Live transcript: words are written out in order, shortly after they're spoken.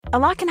A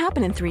lot can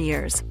happen in 3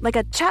 years, like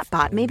a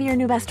chatbot may be your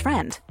new best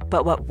friend.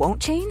 But what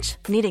won't change?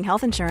 Needing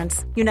health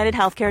insurance. United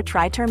Healthcare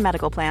Tri-Term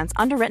Medical Plans,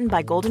 underwritten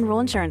by Golden Rule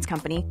Insurance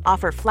Company,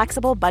 offer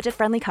flexible,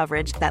 budget-friendly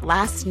coverage that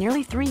lasts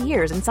nearly 3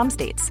 years in some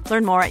states.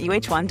 Learn more at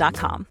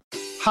uh1.com.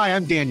 Hi,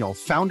 I'm Daniel,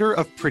 founder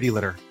of Pretty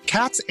Litter.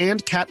 Cats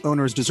and cat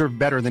owners deserve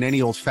better than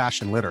any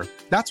old-fashioned litter.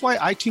 That's why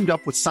I teamed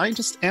up with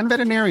scientists and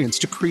veterinarians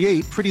to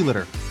create Pretty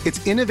Litter.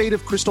 Its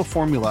innovative crystal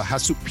formula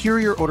has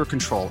superior odor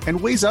control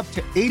and weighs up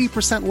to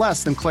 80%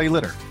 less than clay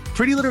litter.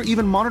 Pretty Litter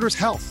even monitors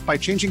health by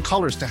changing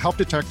colors to help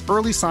detect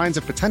early signs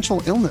of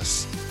potential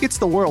illness. It's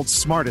the world's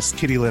smartest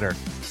kitty litter.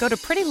 Go to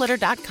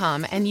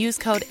prettylitter.com and use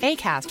code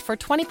ACAST for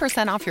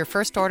 20% off your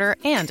first order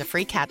and a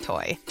free cat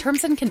toy.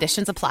 Terms and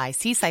conditions apply.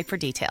 See site for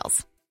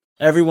details.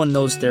 Everyone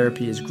knows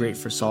therapy is great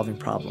for solving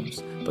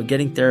problems, but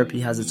getting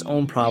therapy has its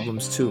own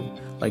problems too,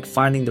 like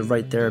finding the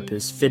right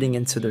therapist, fitting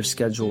into their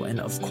schedule, and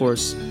of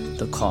course,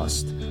 the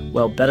cost.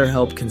 Well,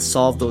 BetterHelp can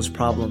solve those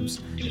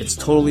problems. It's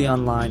totally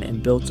online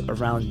and built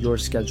around your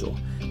schedule.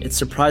 It's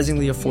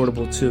surprisingly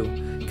affordable too.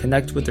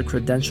 Connect with a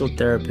credentialed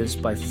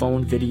therapist by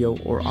phone, video,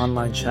 or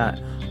online chat,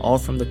 all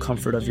from the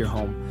comfort of your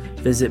home.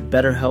 Visit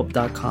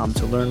BetterHelp.com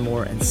to learn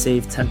more and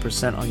save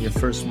 10% on your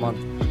first month.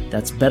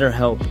 That's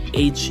BetterHelp,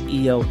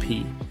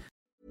 H-E-L-P.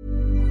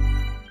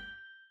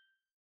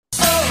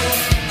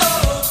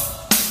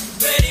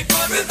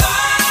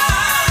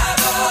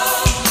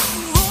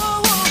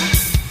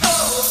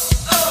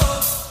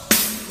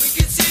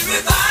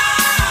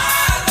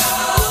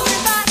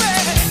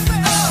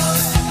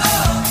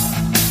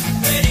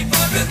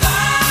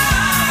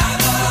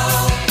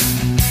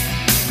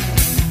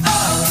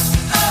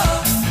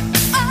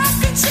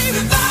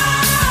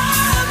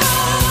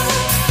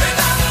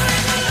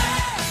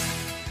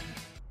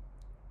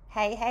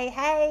 Hey, hey,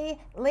 hey,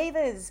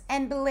 leavers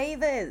and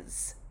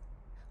believers.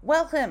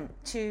 Welcome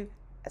to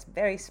a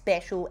very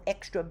special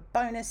extra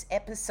bonus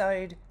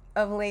episode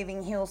of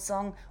Leaving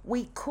Hillsong.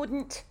 We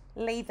couldn't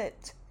leave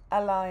it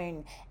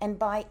alone. And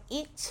by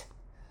it,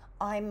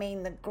 I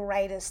mean the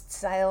greatest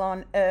sale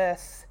on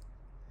earth,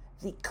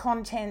 the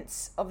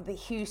contents of the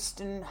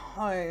Houston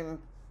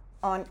home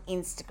on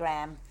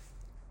Instagram.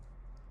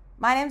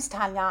 My name's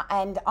Tanya,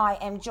 and I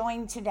am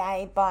joined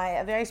today by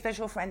a very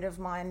special friend of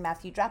mine,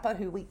 Matthew Draper,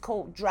 who we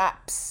call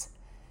Draps.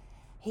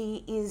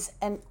 He is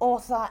an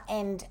author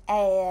and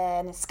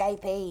an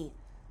escapee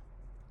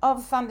of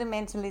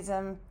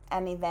fundamentalism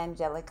and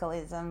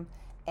evangelicalism,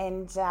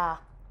 and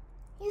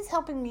he's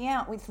helping me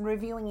out with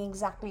reviewing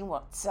exactly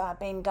what's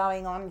been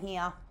going on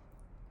here.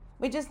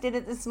 We just did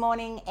it this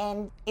morning,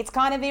 and it's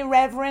kind of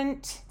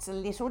irreverent. It's a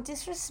little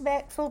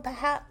disrespectful,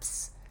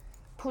 perhaps,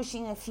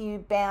 pushing a few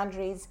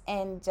boundaries,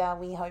 and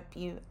we hope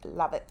you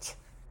love it.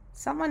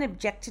 Someone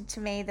objected to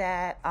me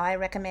that I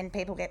recommend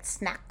people get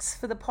snacks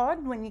for the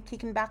pod when you're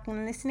kicking back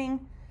and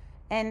listening,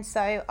 and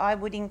so I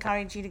would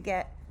encourage you to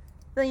get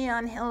the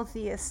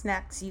unhealthiest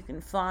snacks you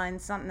can find,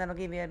 something that'll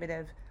give you a bit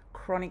of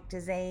chronic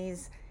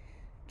disease.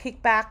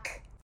 Kick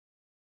back.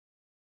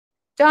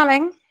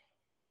 Darling.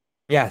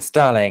 Yes,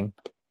 darling.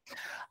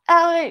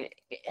 Thank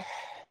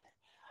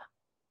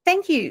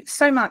you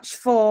so much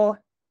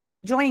for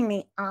joining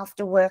me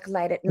after work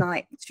late at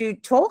night to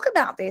talk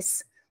about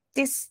this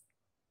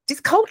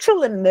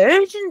cultural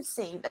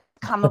emergency that's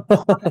come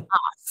upon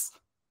us.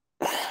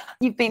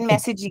 You've been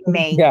messaging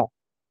me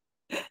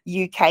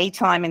UK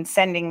time and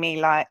sending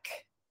me like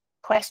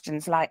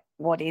questions like,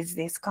 what is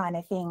this kind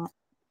of thing?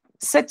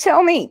 So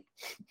tell me.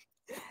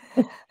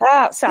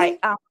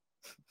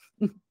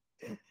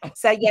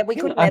 So yeah, we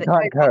couldn't let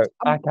it go.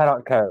 I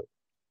cannot cope.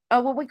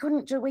 Oh, well, we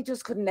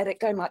just couldn't let it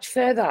go much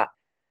further.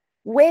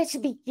 Where to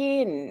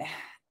begin?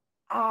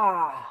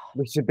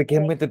 We should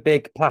begin with the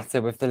big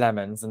platter with the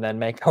lemons and then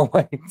make our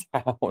way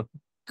down.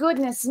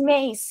 Goodness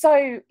me.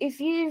 So if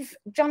you've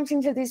jumped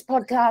into this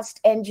podcast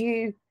and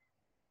you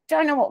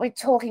don't know what we're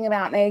talking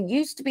about, there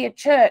used to be a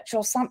church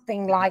or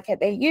something like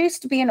it. There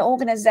used to be an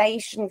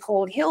organization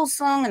called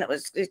Hillsong, and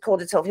it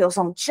called itself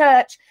Hillsong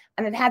Church,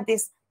 and it had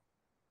this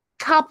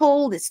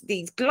couple,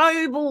 these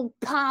global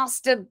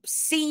pastor,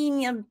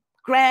 senior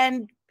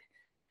grand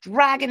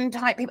dragon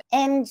type people.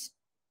 And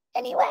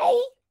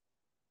anyway,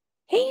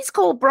 he's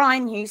called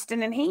Brian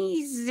Houston, and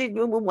he's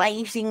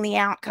awaiting the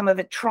outcome of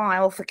a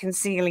trial for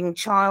concealing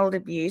child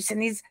abuse.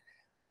 And his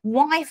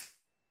wife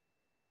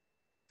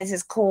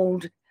is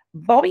called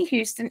Bobby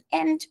Houston.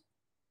 And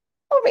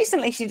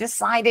recently she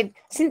decided,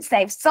 since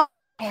they've sold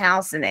the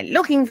house and they're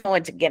looking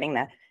forward to getting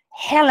the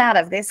hell out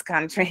of this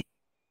country,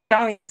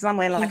 going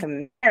somewhere like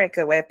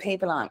America where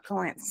people aren't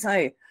quite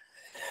so,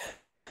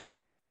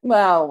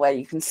 well,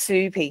 you can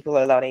sue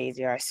people a lot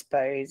easier, I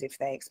suppose, if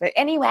they expect.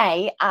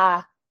 Anyway,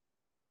 so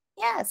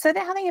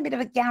they're having a bit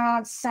of a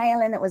garage sale,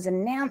 and it was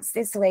announced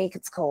this week.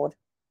 It's called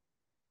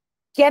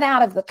Get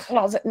Out of the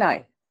Closet.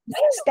 No.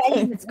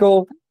 It's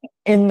called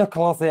In the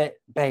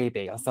Closet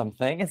Baby or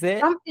something, is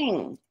it?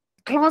 Something.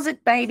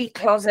 Closet Baby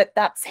Closet.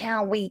 That's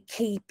how we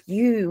keep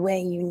you where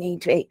you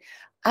need to be.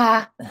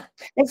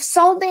 They've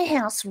sold their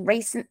house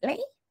recently.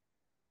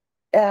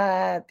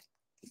 Times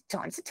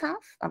are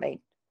tough. I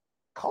mean,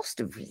 cost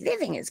of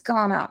living has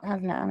gone up,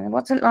 hasn't it? I mean,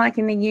 what's it like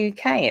in the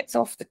UK? It's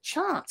off the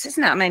charts,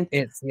 isn't it? I mean,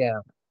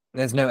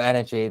 There's no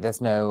energy,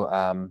 there's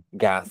no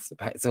gas.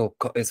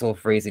 It's all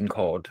freezing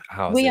cold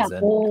we are houses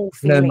and all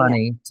no feeling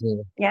money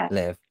to Yeah.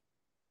 live.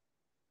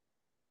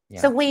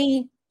 So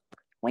we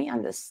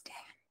understand.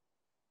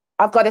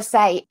 I've got to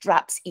say,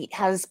 Draps, it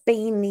has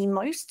been the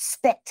most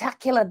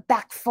spectacular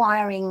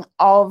backfiring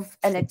of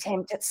an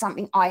attempt at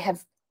something I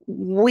have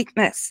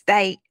witnessed.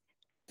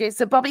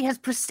 So Bobby has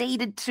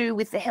proceeded to,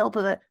 with the help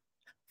of a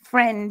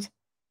friend,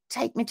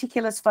 take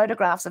meticulous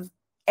photographs of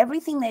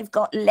everything they've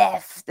got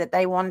left that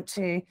they want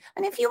to.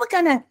 And if you were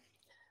going to,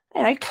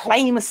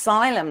 claim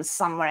asylum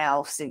somewhere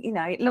else,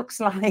 it looks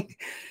like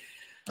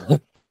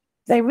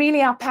they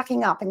really are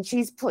packing up. And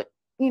she's put,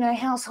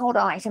 household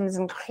items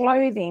and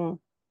clothing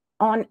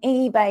on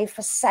eBay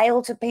for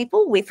sale to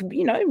people with,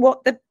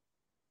 what the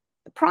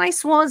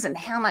price was and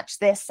how much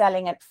they're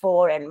selling it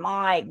for. And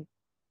my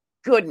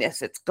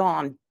goodness, it's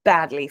gone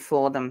badly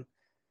for them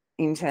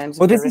in terms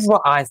of. Well, this is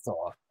what I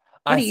saw.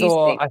 I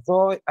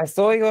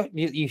saw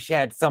you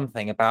shared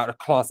something about a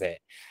closet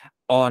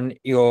on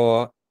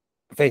your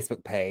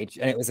Facebook page,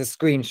 and it was a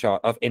screenshot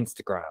of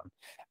Instagram.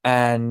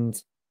 And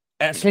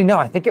actually, no,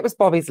 I think it was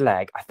Bobby's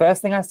leg.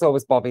 First thing I saw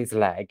was Bobby's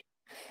leg,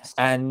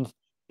 and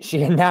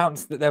she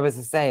announced that there was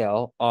a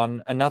sale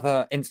on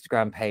another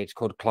Instagram page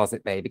called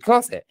Closet Baby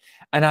Closet.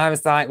 And I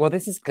was like, well,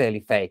 this is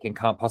clearly fake and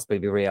can't possibly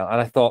be real. And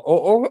I thought,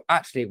 or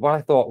actually, what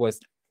I thought was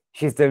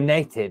she's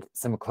donated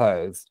some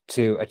clothes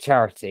to a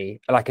charity,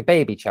 like a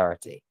baby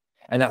charity.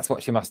 And that's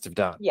what she must have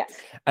done. Yes.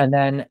 And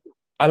then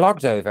I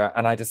logged over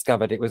and I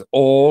discovered it was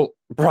all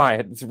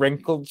Brian's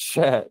wrinkled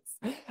shirts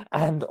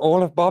and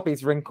all of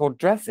Bobby's wrinkled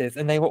dresses,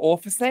 and they were all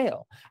for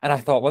sale. And I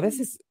thought, well,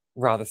 this is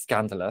rather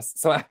scandalous.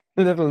 So I had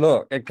a little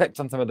look and clicked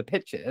on some of the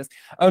pictures,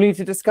 only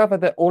to discover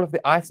that all of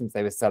the items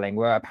they were selling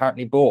were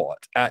apparently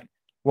bought at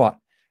what,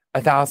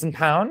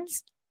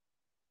 £1,000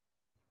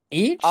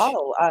 each?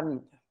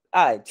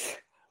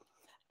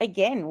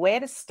 Again, where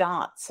to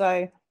start?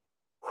 So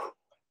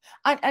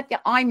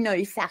I'm no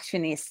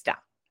fashionista,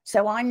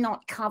 so I'm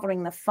not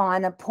covering the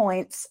finer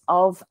points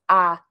of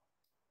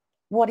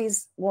what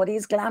is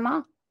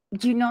glamour,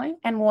 do you know,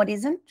 and what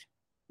isn't?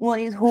 What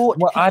is haute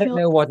couture? Well, I don't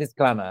know what is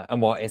glamour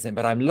and what isn't,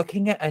 but I'm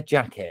looking at a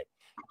jacket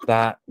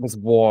that was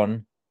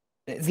worn,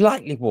 it's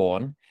likely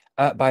worn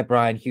by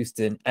Brian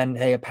Houston, and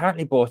they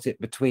apparently bought it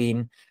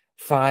between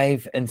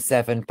 £5,000 and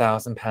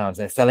 £7,000.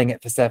 They're selling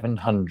it for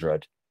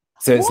 700.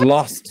 So it's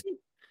lost.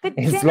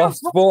 It's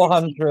lost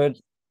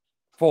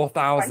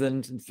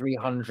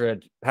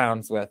 4,300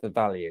 pounds worth of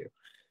value,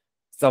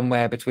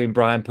 somewhere between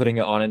Brian putting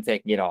it on and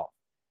taking it off,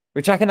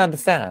 which I can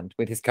understand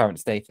with his current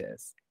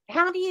status.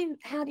 How do you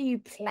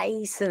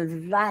place a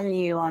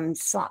value on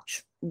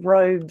such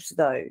robes,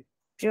 though?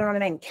 Do you know what I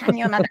mean? Can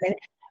you imagine?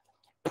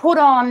 Put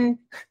on,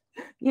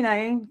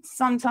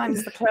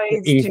 sometimes the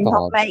clothes do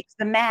not make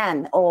the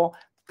man, or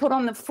put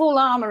on the full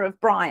armor of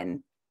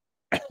Brian.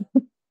 Do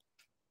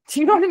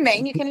you know what I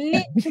mean? You can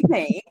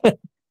literally.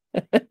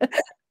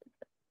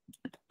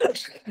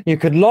 You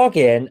could log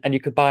in and you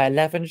could buy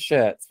 11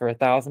 shirts for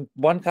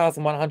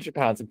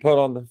 £1,100 and put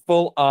on the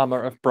full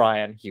armor of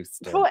Brian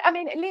Houston.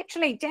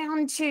 Literally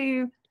down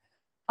to,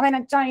 I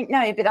don't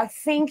know, but I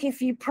think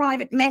if you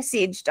private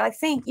messaged, I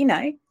think,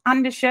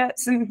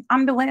 undershirts and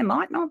underwear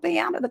might not be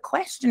out of the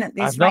question at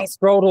this rate. I've not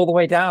scrolled all the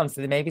way down,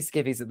 so there may be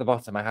skivvies at the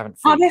bottom. I haven't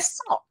seen. Are there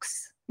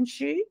socks and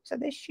shoes? Are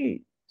there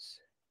shoes?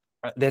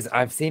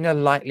 I've seen a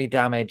lightly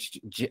damaged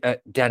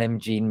denim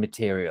jean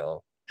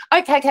material.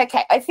 Okay.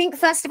 I think,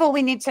 first of all,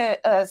 we need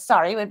to,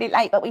 sorry, we're a bit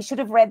late, but we should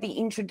have read the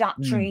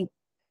introductory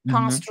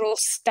pastoral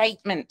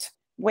statement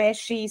where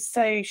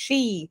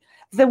the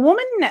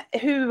woman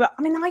who,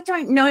 I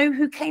don't know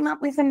who came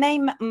up with the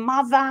name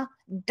Mother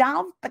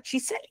Dove, but she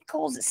certainly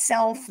calls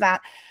herself that.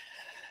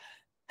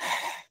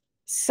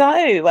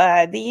 So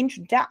the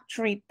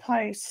introductory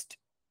post.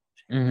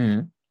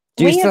 Mm-hmm.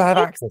 Do you still have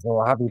access,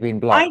 or have you been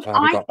blocked?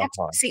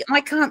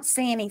 I can't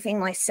see anything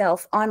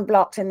myself. I'm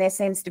blocked, and there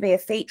seems to be a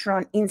feature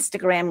on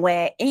Instagram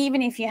where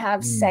even if you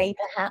have, say,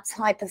 perhaps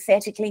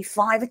hypothetically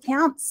 5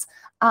 accounts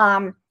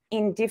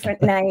in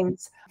different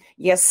names,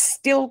 you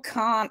still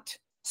can't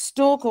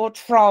stalk or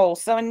troll.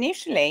 So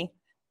initially,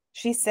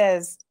 she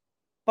says,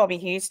 Bobby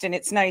Houston,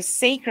 it's no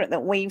secret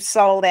that we've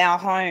sold our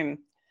home.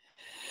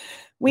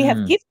 We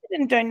have gifted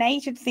and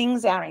donated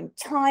things our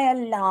entire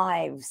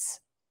lives,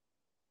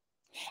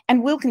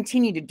 and will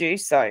continue to do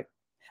so.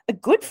 A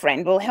good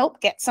friend will help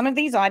get some of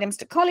these items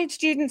to college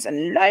students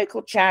and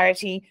local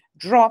charity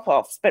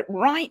drop-offs. But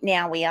right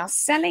now we are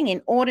selling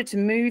in order to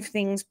move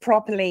things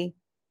properly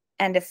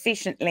and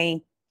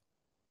efficiently.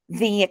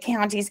 The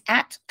account is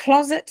at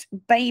Closet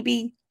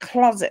Baby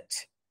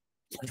Closet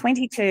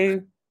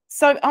 22.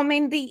 So,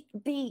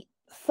 the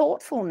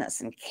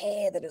thoughtfulness and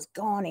care that has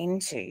gone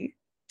into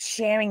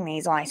sharing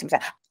these items.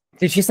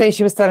 Did she say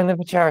she was selling them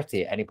for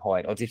charity at any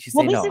point, or did she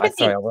say no?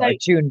 I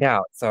tuned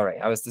out. Sorry,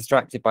 I was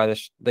distracted by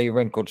the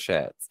wrinkled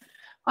shirts.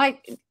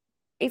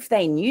 If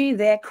they knew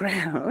their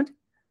crowd,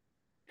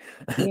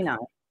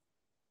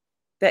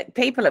 that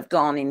people have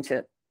gone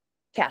into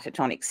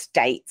catatonic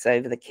states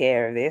over the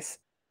care of this.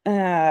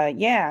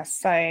 Yeah,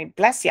 so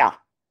bless ya,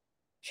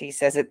 she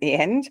says at the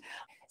end.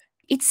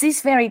 It's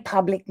this very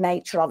public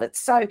nature of it.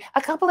 So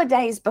a couple of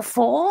days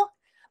before,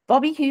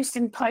 Bobby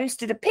Houston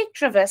posted a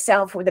picture of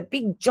herself with a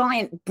big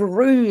giant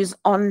bruise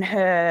on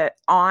her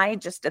eye,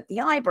 just at the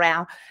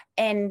eyebrow,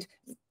 and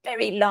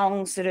very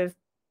long sort of,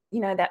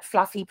 that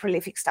fluffy,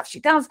 prolific stuff she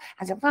does.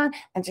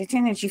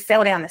 And she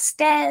fell down the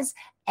stairs.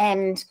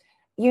 And,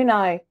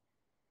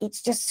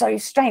 it's just so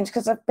strange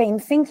because I've been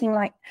thinking,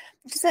 like,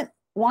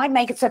 why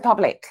make it so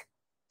public?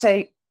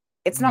 So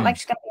it's not like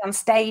she's going to be on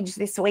stage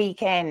this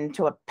weekend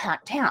to a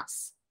packed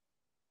house.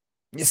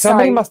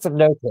 Somebody must have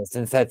noticed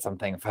and said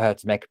something for her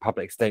to make a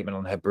public statement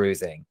on her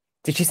bruising.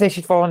 Did she say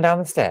she'd fallen down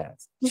the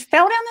stairs? She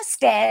fell down the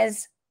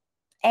stairs,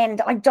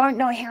 and I don't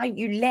know how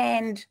you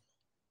land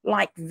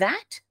like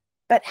that,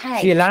 but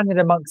hey. She landed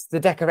amongst the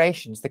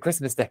decorations, the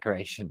Christmas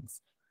decorations.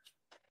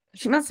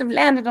 She must have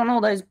landed on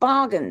all those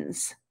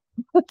bargains.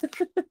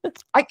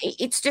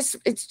 It's just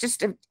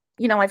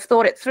I've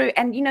thought it through,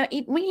 and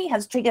it really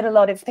has triggered a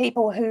lot of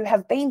people who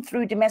have been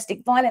through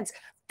domestic violence.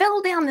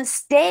 Fell down the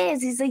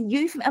stairs is a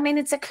euphemism. I mean,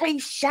 it's a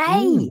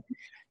cliche.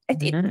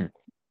 The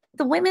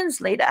women's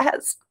leader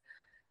has,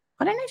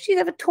 I don't know if she's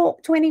ever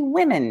talked to any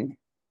women,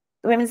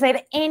 the women's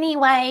leader.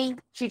 Anyway,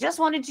 she just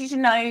wanted you to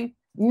know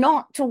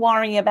not to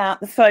worry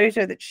about the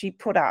photo that she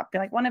put up.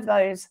 Like one of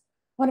those.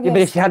 But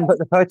if she hadn't put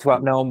the photo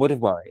up, no one would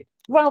have worried.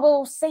 Well,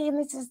 we'll see, and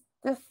this is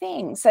the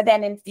thing. So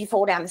then if you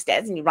fall down the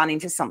stairs and you run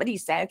into somebody, you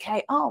say,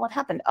 okay, oh, what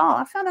happened? Oh,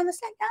 I fell down the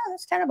stairs. Oh,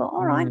 that's terrible.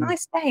 All right,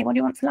 nice day. What do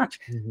you want for lunch?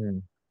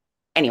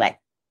 Anyway.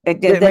 The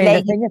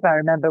thing is, I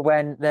remember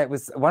when there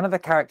was one of the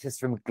characters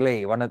from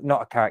Glee,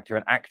 not a character,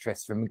 an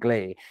actress from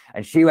Glee,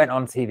 and she went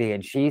on TV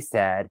and she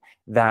said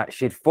that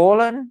she'd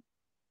fallen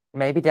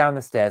maybe down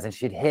the stairs and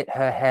she'd hit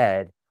her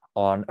head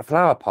on a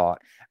flower pot.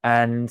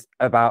 And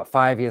about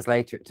 5 years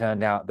later, it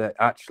turned out that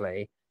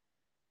actually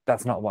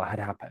that's not what had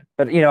happened.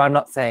 But, I'm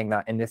not saying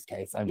that in this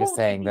case. I'm just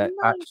saying that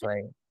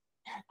actually.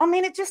 I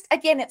mean, it just,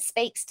 again, it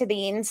speaks to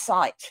the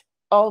insight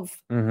of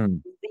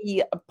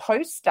the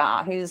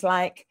poster who's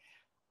like,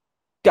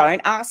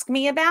 don't ask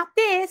me about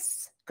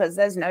this because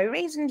there's no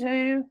reason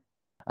to.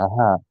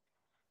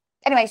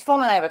 Anyway, she's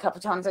fallen over a couple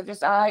of times. I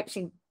hope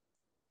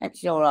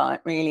she's all right,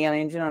 really. I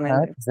mean, do you know what I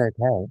mean? It's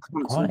okay.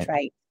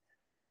 Concentrate.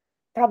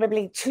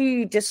 Probably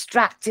too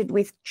distracted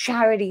with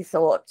charity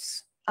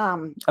thoughts.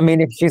 I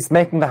mean, if she's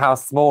making the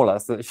house smaller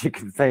so that she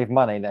can save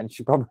money, then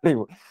she probably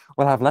will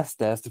have less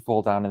stairs to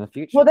fall down in the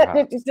future. Well,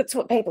 that's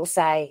what people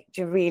say.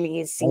 She really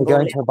is single.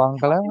 Going to a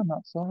bungalow? I'm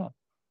not sure.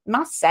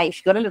 Must say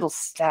she got a little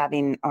stab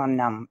in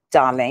on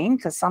Darlene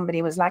because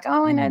somebody was like,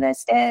 oh, I know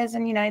those stairs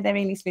and they're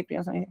really slippery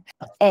or something,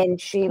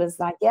 and she was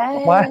like, yeah,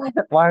 why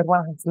would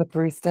one have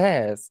slippery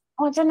stairs?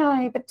 I don't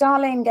know, but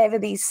Darlene gave her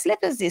these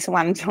slippers this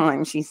one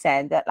time, she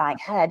said, that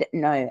had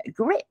no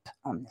grip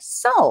on the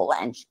sole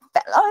and she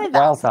fell over.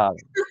 Well done.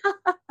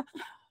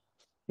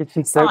 Did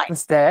she soak the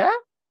stair?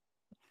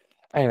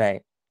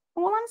 Anyway,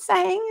 all I'm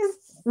saying is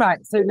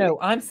right, so no,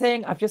 I'm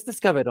saying I've just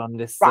discovered on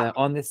this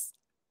on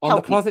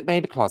the Closet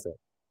Baby Closet.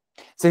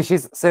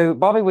 So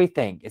Bobby, we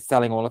think, is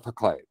selling all of her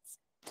clothes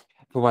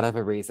for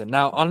whatever reason.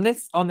 Now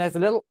there's a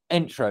little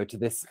intro to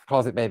this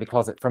Closet Baby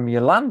Closet from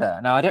Yolanda.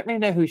 Now I don't really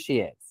know who she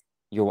is.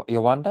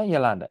 Yolanda.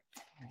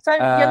 So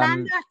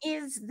Yolanda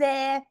is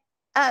their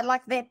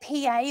their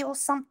PA or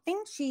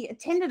something. She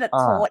attended a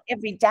court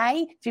every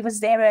day. She was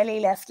there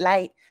early, left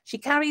late. She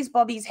carries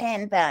Bobby's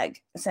handbag,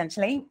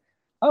 essentially.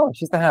 Oh,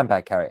 she's the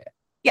handbag carrier.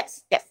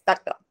 Yes,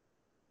 that girl.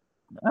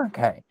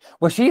 Okay.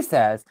 Well, she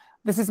says,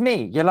 this is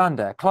me,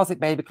 Yolanda. Closet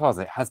Baby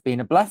Closet has been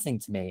a blessing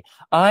to me.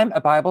 I'm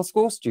a Bible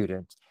school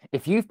student.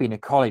 If you've been a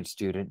college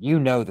student, you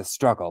know the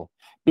struggle.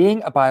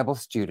 Being a Bible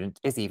student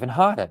is even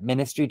harder.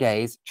 Ministry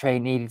days,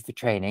 needed for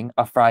training,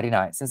 are Friday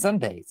nights and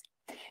Sundays.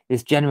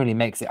 This generally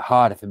makes it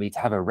harder for me to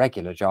have a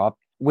regular job.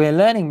 We're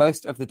learning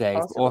most of the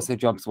days, but also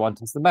jobs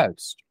want us the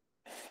most.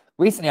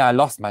 Recently, I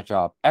lost my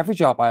job. Every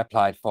job I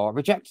applied for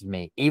rejected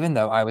me, even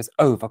though I was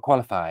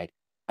overqualified.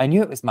 I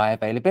knew it was my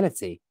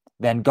availability.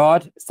 Then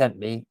God sent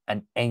me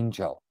an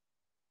angel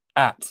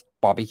at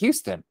Bobby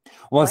Houston,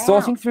 while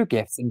sorting through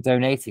gifts and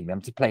donating them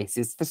to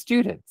places for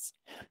students.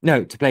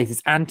 No, to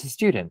places and to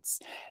students.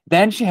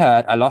 Then she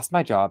heard I lost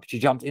my job. She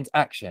jumped into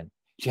action.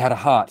 She had a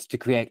heart to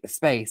create a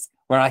space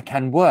where I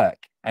can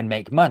work and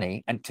make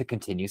money and to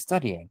continue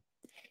studying.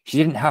 She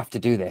didn't have to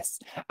do this.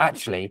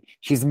 Actually,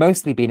 she's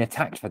mostly been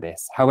attacked for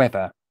this.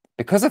 However,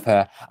 because of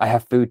her, I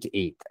have food to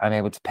eat. I'm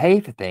able to pay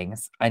for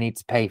things I need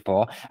to pay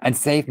for and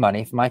save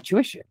money for my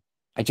tuition.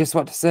 I just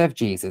want to serve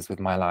Jesus with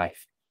my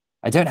life.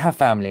 I don't have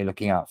family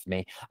looking out for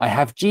me. I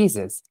have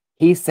Jesus.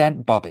 He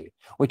sent Bobby,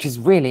 which is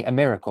really a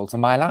miracle to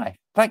my life.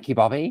 Thank you,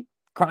 Bobby.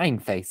 Crying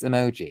face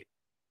emoji.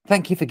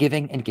 Thank you for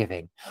giving and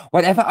giving.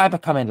 Whatever I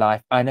become in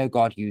life, I know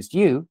God used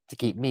you to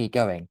keep me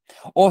going.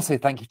 Also,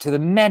 thank you to the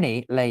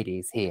many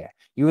ladies here.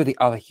 You are the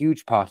other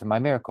huge part of my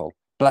miracle.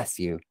 Bless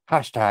you.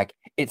 Hashtag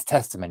it's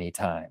testimony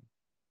time.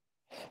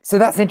 So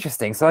that's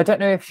interesting. So I don't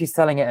know if she's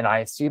selling it and I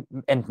assume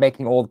and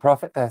making all the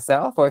profit for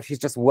herself, or if she's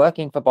just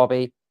working for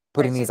Bobby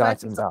putting No, these she's working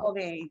items for up.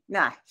 Bobby.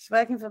 No, she's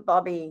working for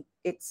Bobby.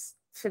 It's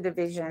for the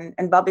vision.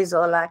 And Bobby's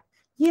all like,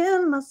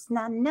 you must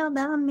not know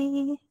about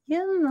me.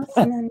 You must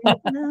not know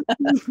about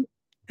me.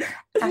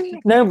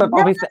 No, but No,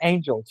 Bobby's the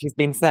angel. She's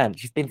been sent.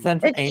 She's been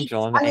sent an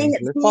angel, and the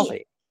angel is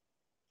Bobby.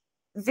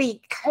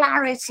 The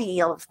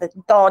clarity of the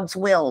God's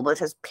will that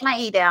has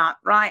played out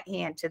right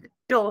here to the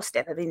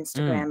doorstep of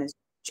Instagram is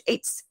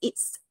it's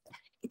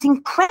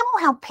incredible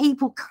how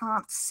people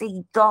can't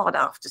see God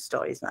after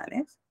stories like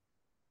this.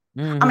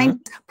 I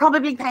mean,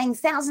 probably paying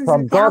thousands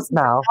From and God's thousands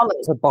mouth of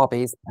dollars to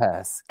Bobby's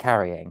purse,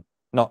 carrying,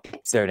 not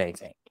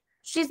donating.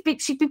 She'd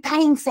be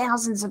paying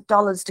thousands of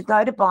dollars to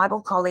go to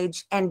Bible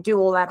college and do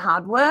all that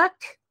hard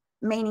work,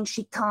 meaning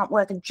she can't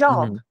work a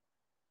job.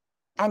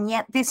 And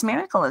yet this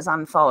miracle has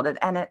unfolded,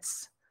 and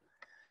it's...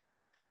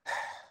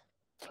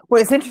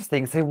 Well, it's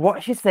interesting. So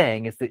what she's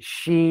saying is that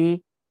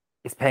she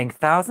is paying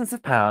thousands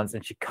of pounds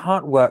and she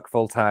can't work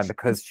full time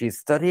because she's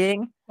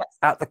studying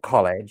at the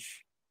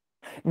college.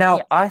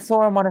 Now, I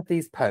saw on one of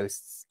these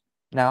posts,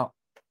 now,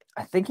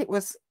 I think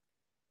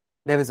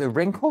there was a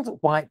wrinkled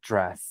white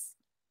dress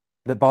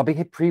that Bobby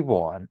had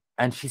pre-worn,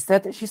 and she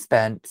said that she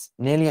spent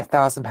nearly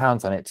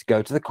 £1,000 on it to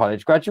go to the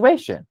college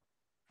graduation.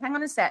 Hang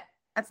on a sec.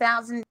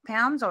 £1,000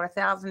 or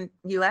 $1,000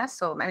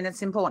 US, or maybe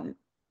that's important.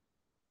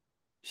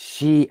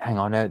 Hang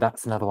on, no,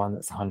 that's another one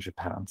that's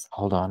 £100.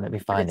 Hold on, let me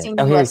find it.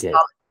 Oh, US here it is.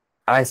 dollars.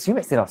 I assume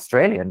it's in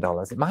Australian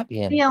dollars. It might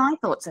be in. Yeah, I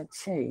thought so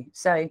too.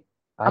 So,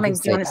 I mean,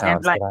 do you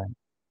understand? Pounds,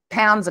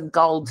 pounds are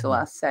gold to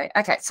us. So,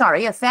 okay,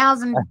 sorry,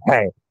 1,000.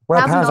 Okay,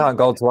 well, pounds aren't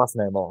gold to us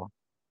no more.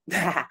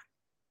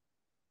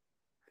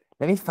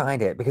 Let me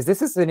find it, because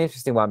this is an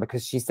interesting one,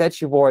 because she said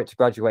she wore it to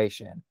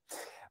graduation,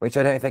 which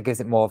I don't think gives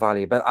it more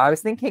value. But I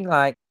was thinking,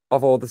 like,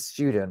 of all the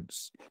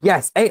students.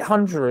 Yes,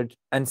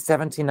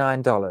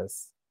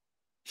 $879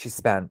 she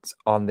spent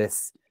on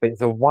this.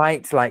 It's a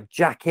white, like,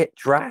 jacket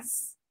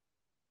dress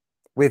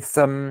with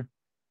some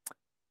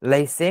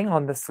lacing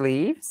on the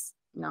sleeves.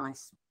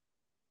 Nice.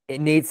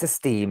 It needs a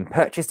steam.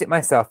 Purchased it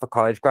myself for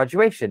college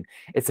graduation.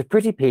 It's a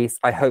pretty piece.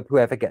 I hope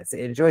whoever gets it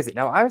enjoys it.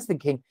 Now, I was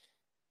thinking,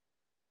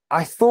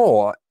 I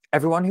thought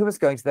everyone who was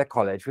going to their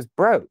college was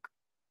broke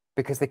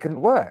because they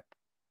couldn't work.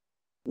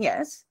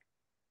 Yes.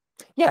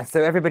 Yeah,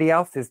 so everybody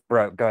else is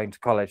broke going to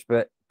college,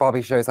 but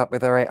Bobby shows up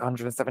with her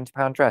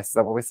 £870 dress. Is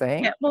that what we're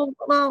saying? Yeah,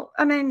 well,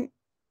 I mean,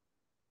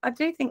 I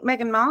do think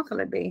Meghan Markle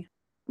would be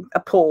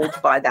appalled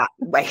by that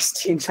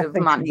wastage of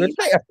money. Would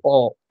be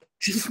appalled.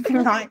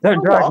 Like,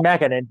 don't drag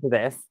Meghan into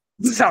this.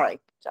 Sorry.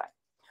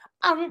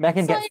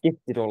 Meghan gets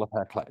gifted all of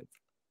her clothes.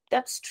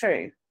 That's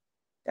true.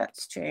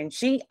 And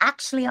she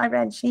actually, I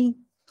read, she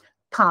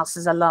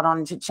passes a lot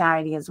on to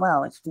charity as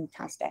well. It's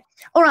fantastic.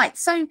 All right,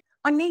 so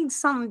I need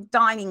some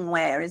dining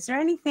wear. Is there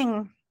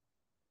anything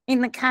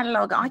in the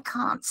catalogue? I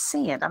can't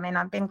see it. I mean,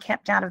 I've been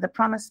kept out of the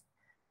promised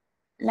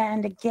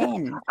land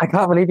again. I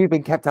can't believe you've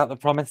been kept out of the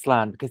promised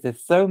land, because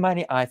there's so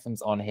many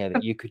items on here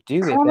that you could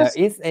do with.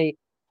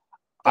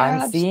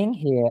 I'm seeing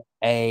here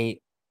a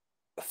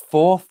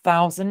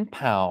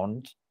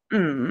 £4,000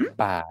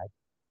 bag,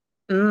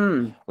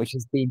 which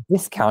has been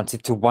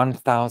discounted to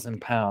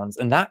 £1,000,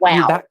 and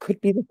that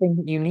could be the thing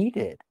that you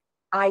needed.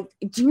 Do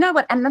you know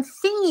what? And the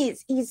thing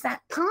is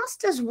that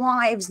pastors'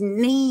 wives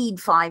need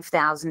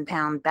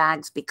 £5,000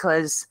 bags,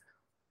 because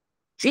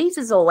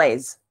Jesus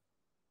always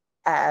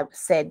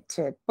said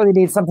to... Well, they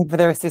need something for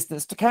their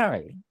assistants to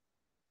carry.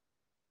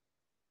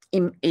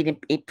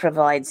 It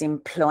provides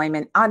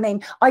employment. I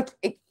mean,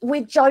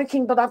 we're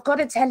joking, but I've got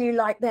to tell you,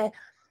 like,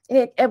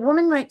 a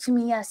woman wrote to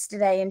me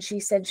yesterday, and she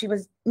said she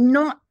was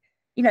not,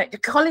 the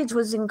college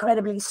was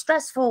incredibly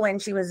stressful when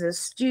she was a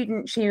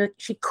student.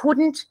 She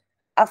couldn't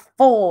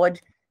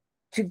afford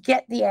to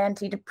get the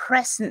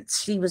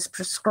antidepressants she was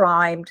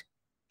prescribed.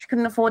 She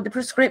couldn't afford the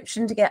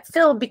prescription to get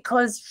filled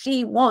because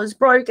she was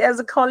broke as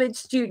a college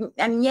student.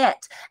 And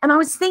I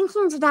was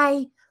thinking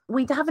today,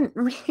 we haven't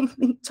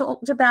really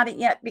talked about it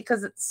yet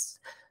because it's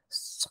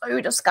so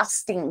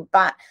disgusting,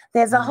 but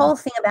there's a whole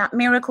thing about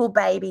miracle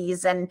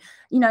babies and,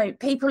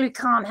 people who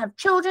can't have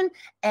children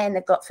and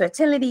they've got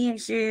fertility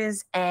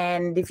issues.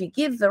 And if you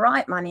give the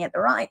right money at the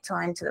right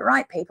time to the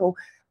right people,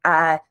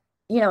 a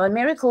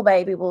miracle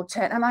baby will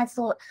turn. And I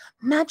thought,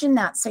 imagine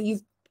that. So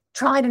you've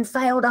tried and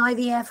failed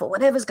IVF or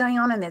whatever's going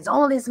on, and there's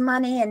all this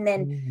money, and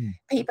then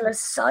people are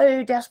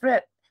so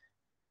desperate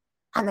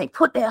and they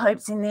put their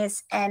hopes in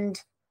this,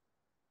 and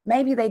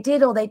maybe they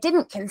did or they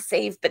didn't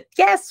conceive, but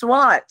guess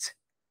what?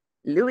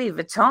 Louis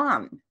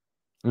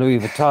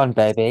Vuitton,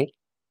 baby.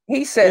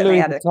 He certainly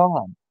had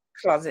Vuitton.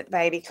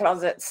 A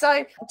closet.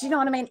 So, do you know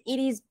what I mean? It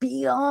is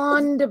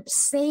beyond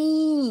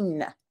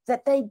obscene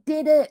that they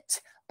did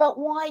it. But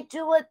why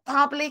do it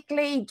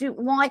publicly?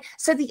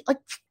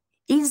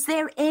 Is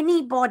there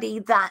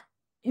anybody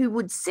who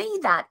would see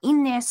that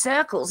in their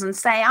circles and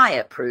say, I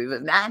approve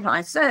of that?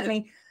 I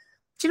certainly,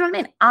 do you know what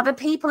I mean? Other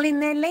people in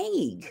their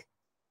league.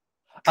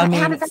 I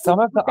mean, some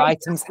of the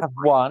items have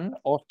 1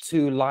 or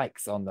 2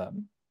 likes on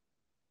them.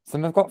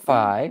 Some have got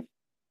 5.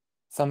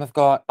 Some have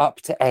got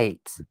up to 8.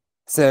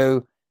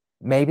 So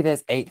maybe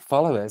there's 8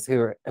 followers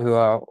who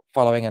are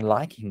following and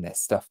liking this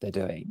stuff they're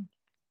doing.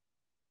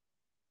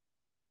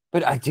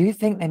 But I do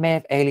think they may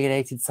have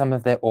alienated some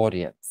of their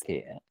audience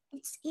here.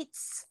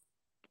 It's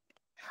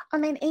I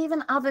mean,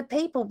 even other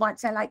people might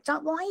say, like,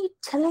 why are you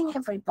telling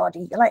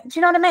everybody? Like, do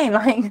you know what I mean?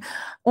 Like,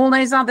 all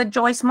those other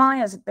Joyce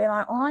Meyers would be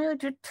like, why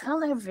would you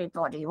tell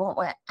everybody what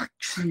we're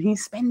actually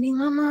spending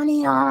our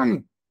money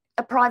on?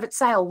 A private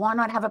sale. Why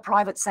not have a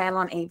private sale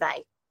on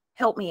eBay?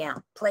 Help me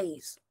out,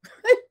 please.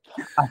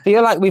 I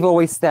feel like we've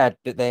always said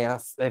that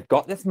they've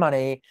got this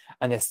money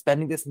and they're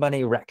spending this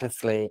money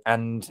recklessly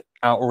and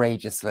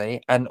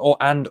outrageously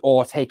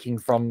or taking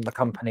from the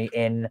company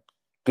in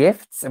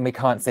gifts, and we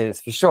can't say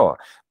this for sure.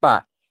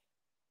 But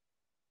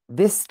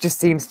this just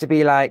seems to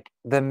be like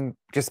them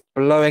just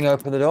blowing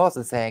open the doors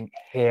and saying,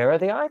 here are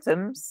the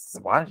items.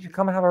 Why don't you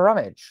come and have a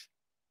rummage?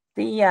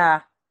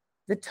 The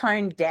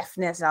tone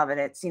deafness of it,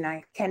 it's,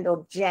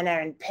 Kendall Jenner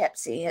and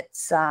Pepsi.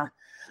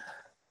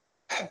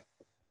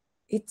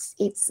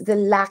 It's the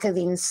lack of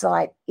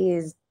insight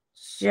is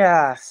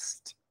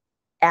just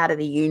out of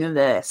the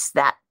universe.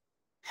 That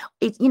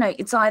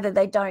it's either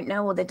they don't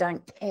know or they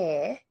don't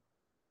care.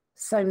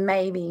 So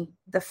maybe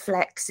the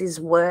flex is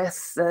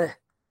worth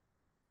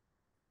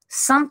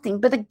something.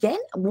 But again,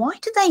 why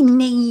do they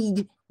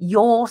need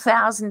your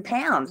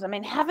 £1,000? I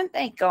mean, haven't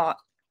they got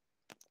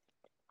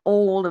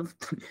all of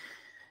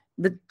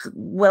the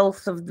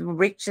wealth of the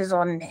riches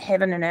on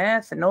heaven and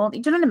earth and all? Do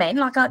you know what I mean?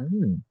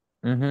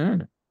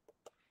 Like,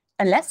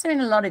 unless they're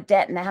in a lot of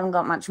debt and they haven't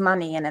got much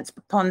money and it's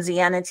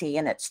Ponzianity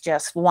and it's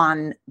just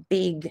one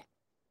big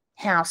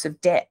house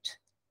of debt,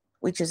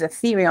 which is a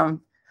theory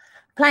I'm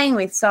playing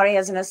with, sorry,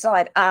 as an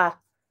aside,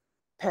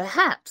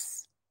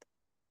 perhaps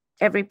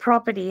every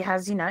property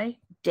has,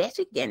 debt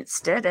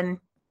against it and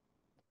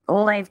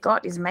all they've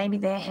got is maybe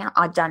their house.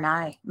 I don't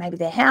know, maybe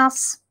their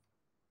house.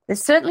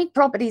 There's certainly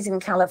properties in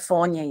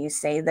California, you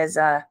see. There's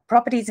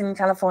properties in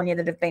California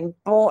that have been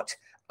bought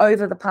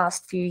over the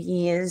past few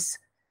years.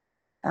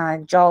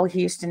 Joel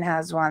Houston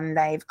has one.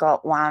 They've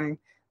got one.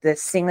 The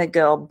singer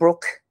girl,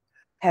 Brooke,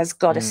 has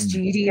got a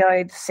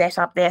studio set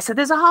up there. So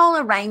there's a whole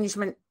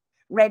arrangement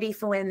ready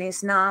for when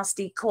this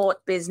nasty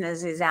court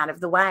business is out of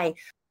the way.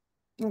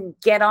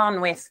 Get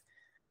on with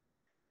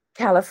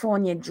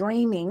California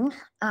dreaming.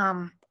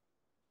 They're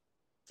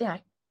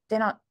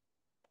not.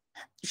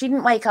 She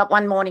didn't wake up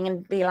one morning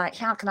and be like,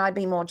 how can I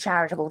be more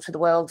charitable to the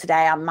world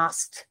today? I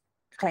must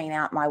clean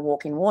out my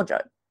walk-in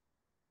wardrobe.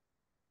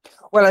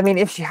 Well, I mean,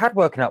 if she had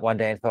woken up one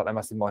day and thought I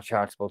must be more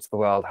charitable to the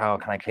world, how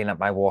can I clean up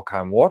my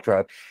walk-in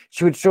wardrobe?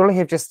 She would surely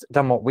have just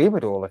done what we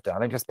would all have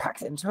done and just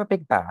packed it into a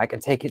big bag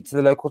and take it to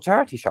the local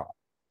charity shop.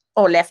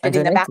 Or left it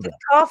in the back of the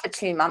car for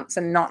 2 months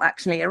and not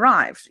actually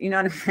arrived. You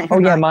know what I mean? Oh,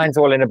 yeah, mine's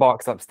all in a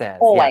box upstairs.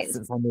 Always. Yes,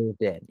 since I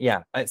moved in.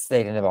 Yeah, it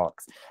stayed in a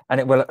box. And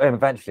it will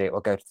eventually it will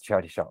go to the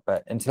charity shop.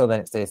 But until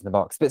then, it stays in the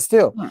box. But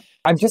still,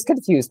 I'm just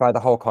confused by the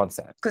whole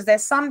concept. Because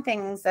there's some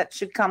things that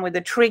should come with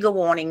a trigger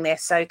warning. They're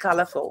so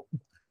colourful.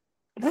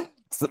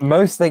 So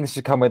most things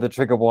should come with a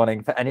trigger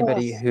warning for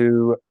anybody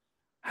who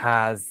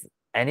has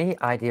any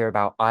idea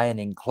about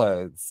ironing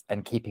clothes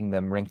and keeping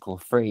them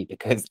wrinkle-free,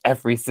 because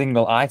every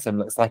single item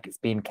looks like it's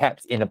been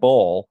kept in a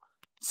ball,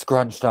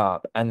 scrunched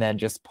up, and then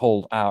just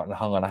pulled out and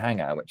hung on a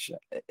hanger, which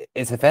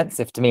is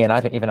offensive to me, and I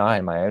don't even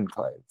iron my own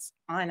clothes.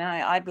 I know.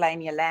 I blame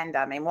Yolanda.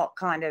 I mean, what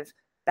kind of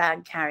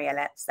bag carrier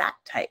lets that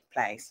take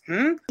place?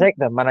 Take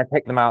them, and I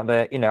take them out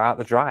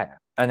the dryer,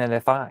 and then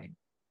they're fine.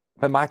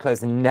 But my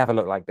clothes never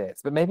look like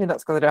this. But maybe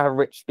that's because I don't have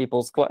rich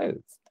people's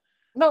clothes.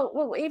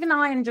 Well, even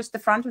iron just the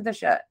front of the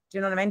shirt. Do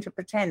you know what I mean? To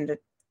pretend,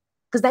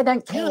 because they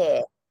don't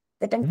care.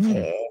 They don't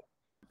care.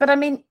 But I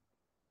mean,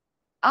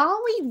 are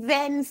we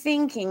then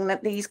thinking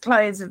that these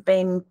clothes have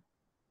been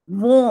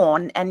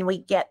worn and we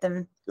get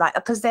them like?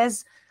 Because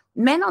there's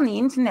men on the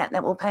internet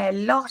that will pay a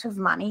lot of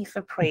money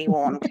for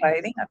pre-worn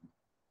clothing.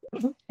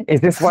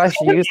 Is this why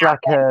she used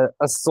like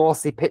a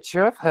saucy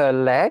picture of her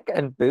leg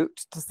and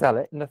boot to sell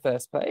it in the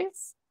first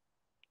place?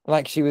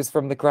 Like she was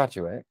from The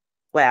Graduate?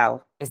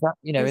 Well, is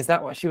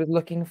that what she was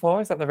looking for?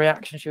 Is that the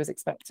reaction she was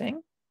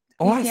expecting?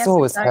 All I saw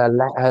was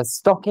her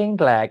stockinged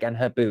leg and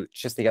her boots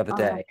just the other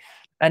day.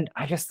 And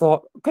I just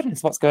thought,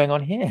 goodness, what's going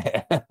on here?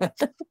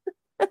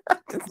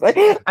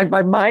 And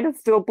my mind is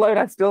still blown.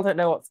 I still don't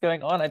know what's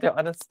going on. I don't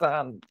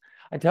understand.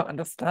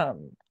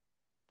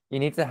 You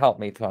need to help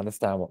me to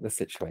understand what the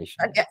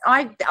situation is.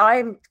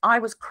 I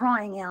was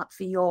crying out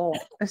for your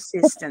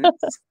assistance.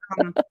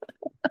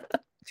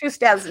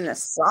 Just as an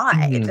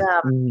aside.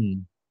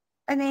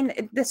 I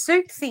mean, the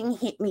suit thing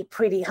hit me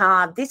pretty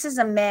hard. This is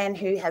a man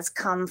who has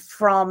come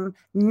from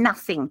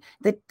nothing,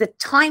 the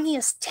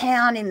tiniest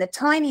town in the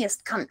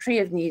tiniest country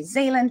of New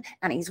Zealand,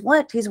 and he's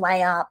worked his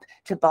way up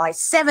to buy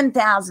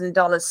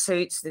 $7,000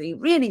 suits that he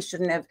really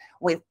shouldn't have,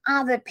 with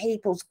other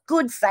people's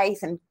good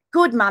faith and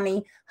good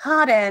money,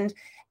 hard-earned,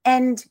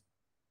 and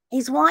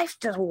his wife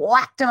just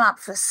whacked him up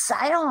for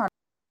sale on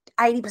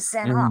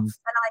 80% off. And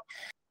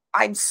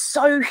I'm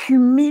so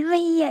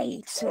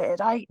humiliated.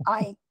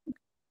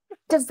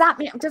 Does that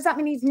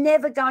mean he's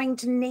never going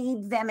to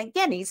need them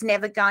again? He's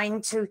never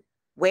going to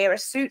wear a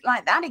suit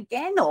like that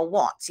again, or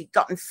what's he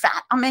gotten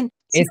fat? I mean,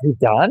 Is he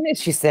done? Is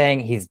she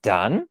saying he's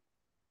done?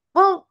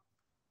 well,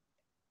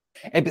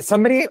 But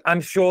somebody,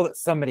 I'm sure that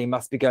somebody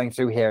must be going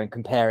through here and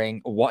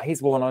comparing what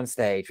he's worn on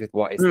stage with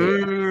what is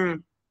here.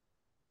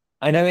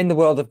 I know in the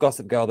world of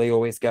Gossip Girl, they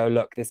always go,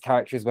 look, this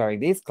character is wearing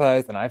these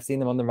clothes, and I've seen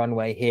them on the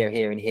runway here,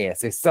 here, and here.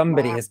 So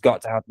somebody has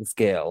got to have the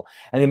skill,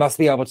 and they must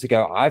be able to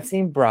go, I've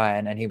seen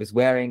Brian, and he was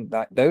wearing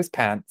those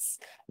pants,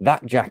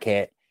 that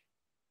jacket.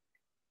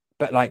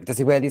 But like, does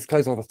he wear these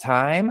clothes all the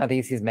time? Are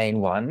these his main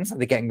ones? Are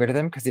they getting rid of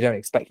them because they don't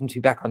expect him to be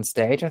back on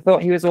stage? I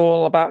thought he was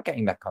all about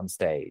getting back on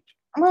stage.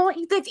 Well,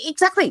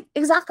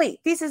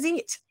 exactly. This is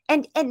it.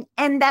 And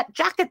that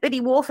jacket that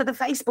he wore for the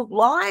Facebook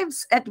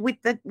Lives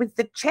with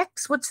the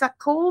checks, what's that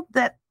called?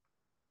 That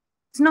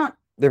it's not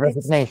the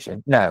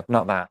resignation. No,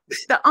 not that.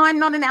 The I'm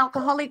not an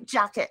alcoholic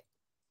jacket.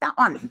 That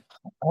one.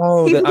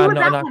 Oh, the I'm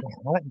not an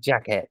alcoholic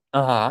jacket.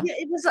 Yeah,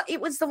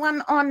 it was the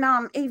one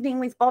on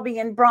Evening with Bobby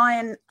and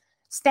Brian.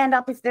 Stand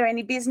up if there are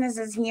any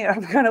businesses here.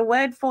 I've got a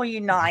word for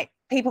you night.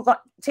 People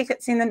got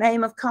tickets in the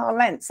name of Carl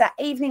Lentz. That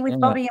Evening with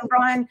Bobby and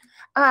Brian.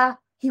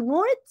 He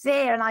wore it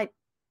there, and I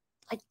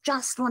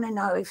just want to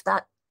know if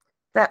that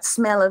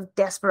smell of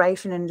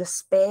desperation and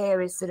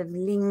despair is sort of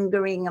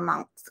lingering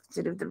amongst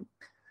sort of the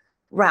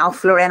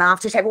Ralph Lauren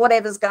aftershave,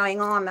 whatever's going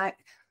on.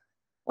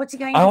 What's he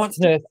going? I want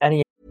to know if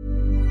any.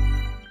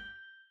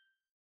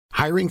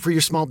 Hiring for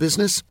your small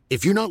business?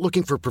 If you're not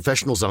looking for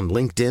professionals on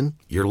LinkedIn,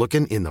 you're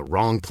looking in the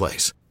wrong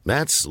place.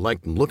 That's like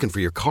looking for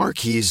your car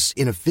keys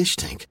in a fish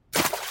tank.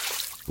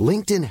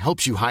 LinkedIn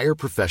helps you hire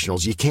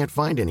professionals you can't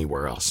find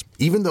anywhere else,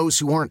 even those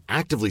who aren't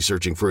actively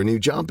searching for a new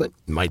job but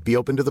might be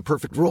open to the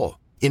perfect role.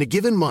 In a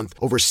given month,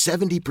 over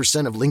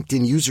 70% of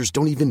LinkedIn users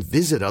don't even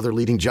visit other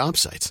leading job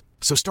sites.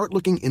 So start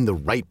looking in the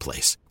right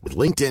place. With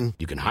LinkedIn,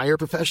 you can hire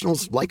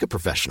professionals like a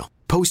professional.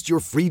 Post your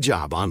free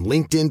job on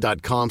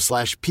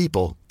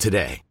linkedin.com/people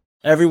today.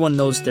 Everyone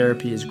knows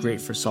therapy is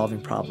great for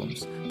solving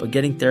problems, but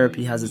getting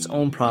therapy has its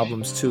own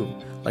problems too,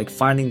 like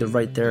finding the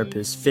right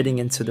therapist, fitting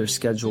into their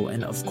schedule,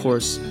 and of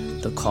course,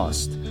 the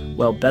cost.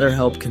 Well,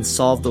 BetterHelp can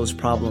solve those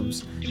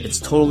problems. It's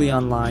totally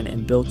online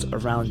and built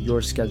around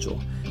your schedule.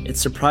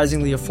 It's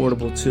surprisingly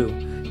affordable too.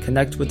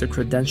 Connect with a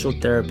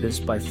credentialed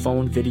therapist by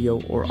phone,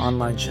 video, or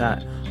online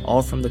chat,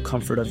 all from the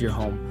comfort of your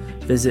home.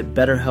 Visit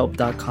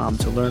BetterHelp.com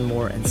to learn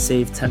more and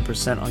save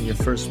 10% on your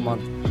first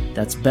month.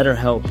 That's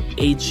BetterHelp,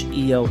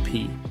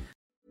 H-E-L-P.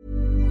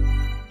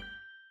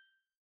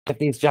 If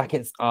these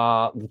jackets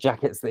are the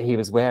jackets that he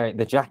was wearing,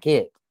 the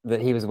jacket that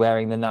he was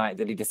wearing the night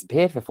that he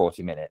disappeared for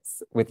 40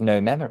 minutes with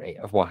no memory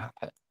of what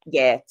happened.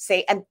 Yeah,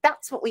 see, and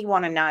that's what we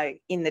want to know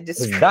in the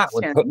description. That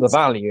would put the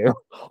value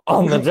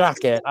on the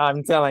jacket.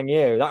 I'm telling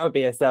you, that would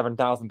be a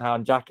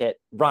 £7,000 jacket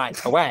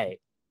right away,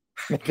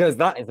 because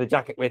that is a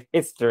jacket with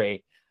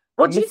history.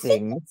 What do you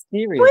think?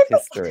 Mysterious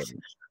history.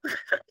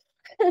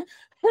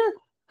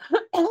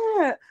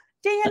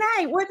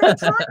 DNA. Were they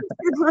trying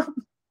to?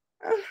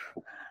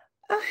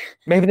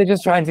 Maybe they're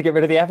just trying to get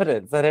rid of the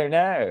evidence. I don't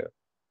know.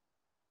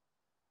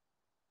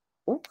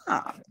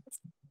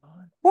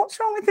 What's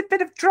wrong with a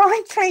bit of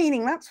dry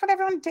cleaning? That's what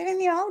everyone did in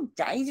the old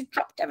days. You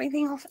dropped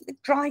everything off at the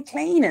dry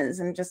cleaners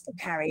and just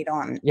carried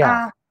on.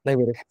 Yeah, they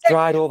would have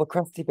dried all the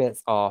crusty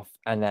bits off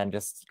and then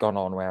just gone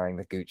on wearing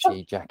the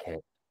Gucci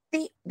jacket.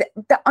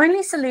 The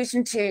only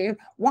solution to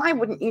why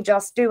wouldn't you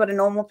just do what a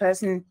normal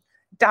person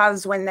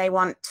does when they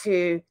want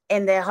to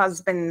end their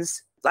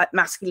husband's like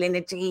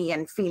masculinity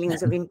and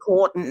feelings of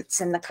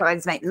importance and the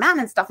clothes make the man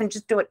and stuff, and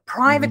just do it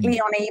privately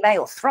on eBay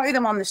or throw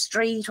them on the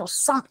street or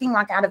something,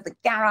 like out of the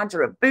garage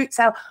or a boot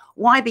sale.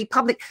 Why be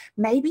public?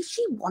 Maybe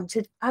she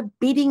wanted a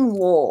bidding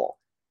war,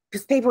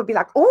 because people would be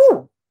like,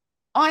 oh,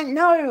 I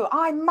know,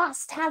 I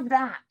must have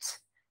that.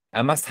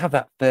 I must have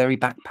that furry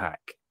backpack.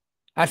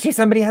 Actually,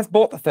 somebody has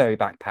bought the furry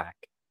backpack.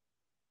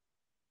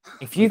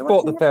 If you've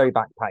bought the furry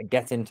backpack,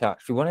 get in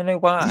touch. We want to know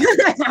why.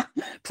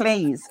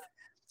 Please.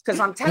 Because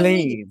I'm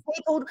telling you,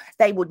 people,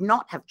 they would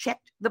not have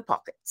checked the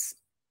pockets.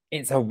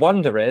 It's a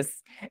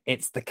Wanderers.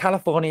 It's the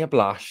California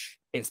Blush.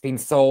 It's been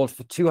sold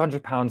for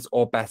 £200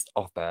 or best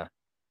offer.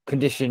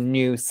 Condition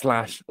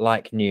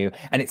new/like new.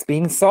 And it's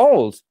being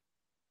sold.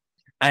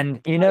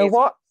 And you know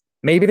what?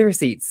 Maybe the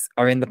receipts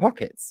are in the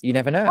pockets. You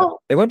never know.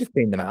 Well, they won't have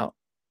cleaned them out.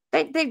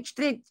 They,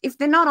 if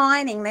they're not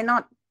ironing, they're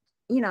not,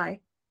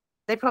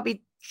 they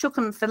probably shook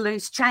them for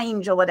loose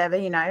change or whatever,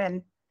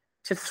 and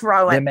to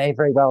throw it. There may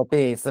very well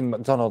be some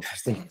McDonald's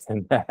receipts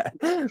in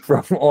there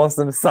from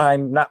awesome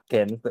signed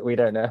napkins that we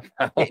don't know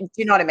about. Do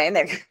you know what I mean?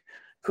 There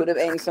could have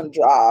been some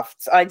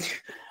drafts.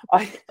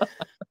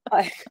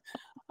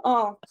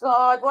 Oh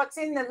God, what's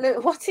in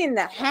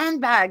the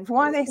handbag?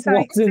 Why are they so?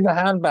 What's in the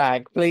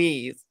handbag,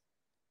 please?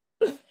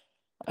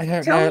 I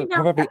don't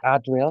know. Probably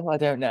Adriel. I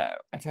don't know.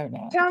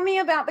 Tell me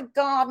about the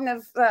Garden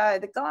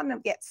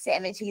of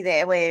Gethsemane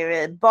there,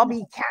 where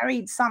Bobby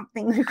carried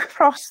something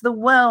across the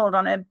world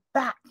on her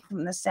back,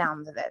 from the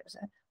sound of it. It was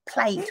a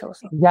plate or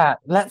something? Yeah,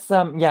 let's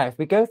if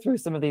we go through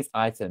some of these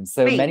items.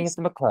 So many of Please.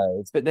 them are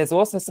clothes, but there's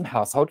also some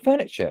household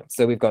furniture.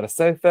 So we've got a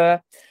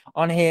sofa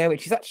on here,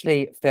 which is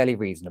actually fairly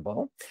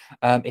reasonable,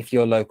 if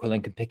you're local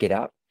and can pick it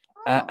up.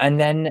 And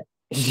then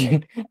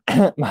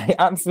my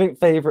absolute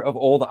favorite of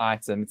all the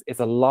items is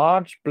a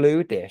large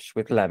blue dish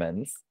with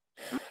lemons,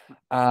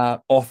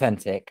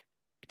 authentic,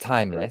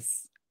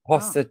 timeless,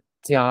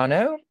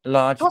 Positano,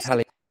 large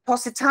Italian.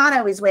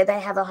 Positano is where they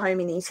have a home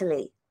in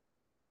Italy,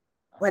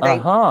 where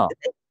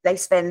they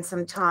spend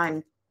some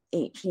time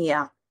each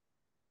year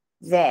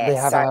there. They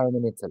have a home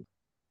in Italy.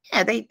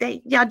 Yeah,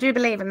 they I do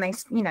believe, and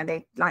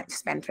they like to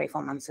spend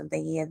 3-4 months of the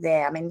year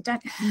there. I mean,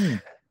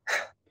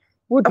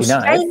 would be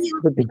nice.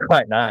 Would be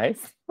quite nice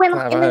to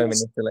have a home in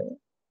Italy.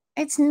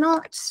 It's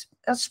not,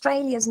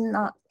 Australia's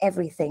not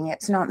everything.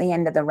 It's not the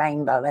end of the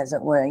rainbow, as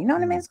it were. You know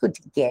what I mean? It's good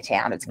to get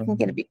out. It can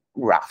get a bit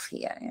rough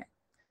here. Yeah.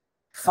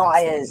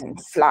 Fires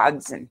and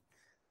floods and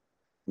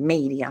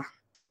media.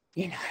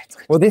 You know.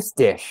 Well, this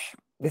dish.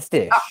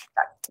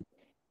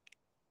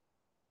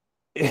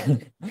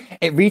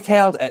 It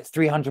retailed at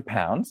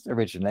 £300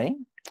 originally,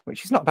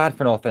 which is not bad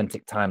for an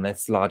authentic,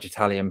 timeless, large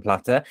Italian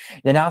platter.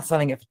 They're now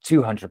selling it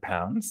for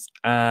 £200,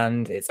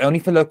 and it's only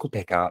for local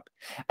pickup.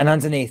 And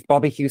underneath,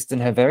 Bobby Houston,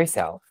 her very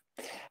self,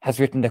 has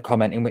written a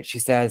comment in which she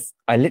says,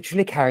 "I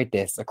literally carried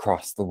this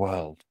across the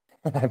world."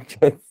 I'm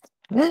just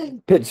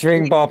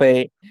picturing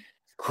Bobby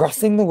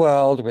crossing the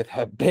world with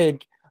her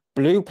big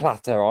blue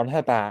platter on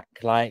her back,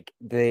 like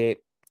the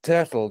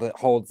turtle that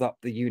holds up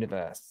the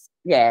universe.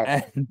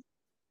 Yeah. And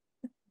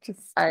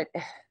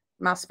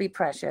must be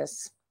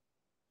precious.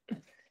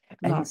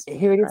 And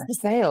here it is for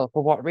sale.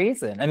 For what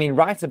reason? I mean,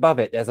 right above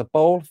it, there's a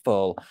bowl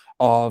full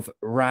of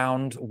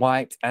round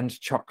white and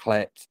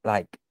chocolate,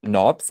 like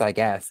knobs, I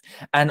guess,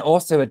 and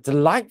also a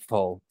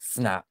delightful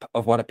snap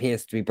of what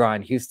appears to be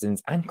Brian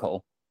Houston's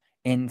ankle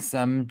in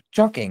some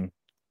jogging.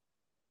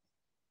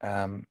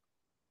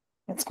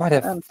 It's quite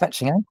a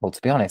fetching ankle,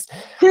 to be honest.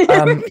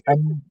 They're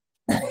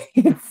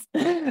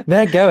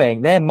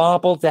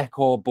marble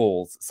decor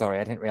balls. Sorry,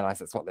 I didn't realize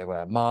that's what they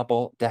were.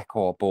 Marble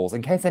decor balls.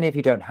 In case any of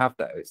you don't have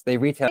those, they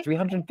retail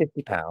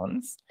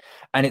 £350,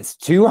 and it's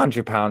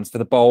 £200 for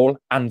the bowl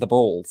and the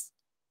balls.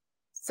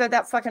 So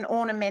that's like an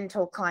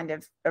ornamental kind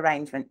of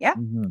arrangement, yeah?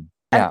 Mm-hmm.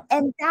 Yeah.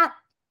 And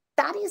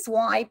that is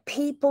why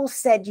people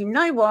said, you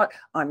know what,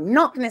 I'm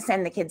not going to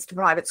send the kids to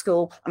private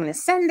school. I'm going to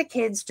send the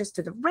kids just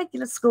to the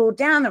regular school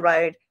down the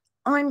road.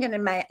 I'm going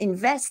to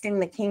invest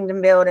in the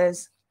kingdom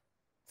builders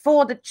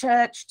for the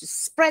church to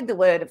spread the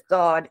word of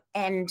God,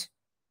 and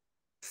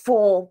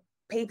for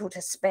people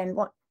to spend,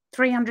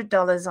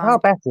 $300 on. How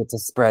better to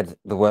spread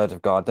the word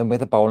of God than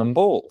with a bowl and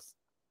balls?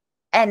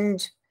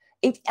 And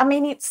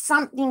it's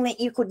something that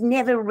you could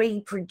never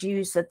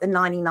reproduce at the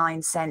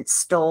 99-cent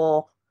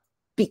store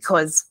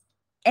because,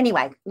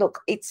 anyway, look,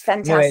 it's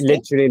fantastic. No, it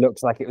literally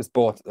looks like it was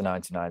bought at the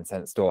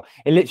 99-cent store.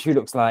 It literally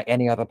looks like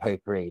any other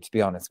potpourri, to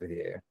be honest with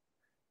you.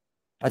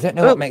 I don't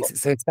know what makes it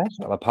so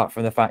special, apart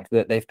from the fact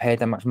that they've paid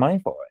that much money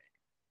for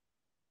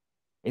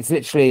it. It's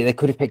literally, they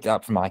could have picked it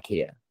up from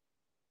IKEA.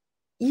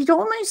 You'd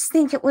almost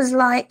think it was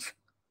like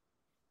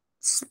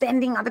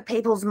spending other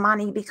people's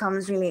money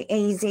becomes really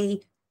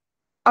easy.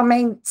 I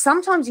mean,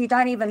 sometimes you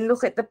don't even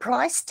look at the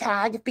price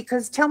tag,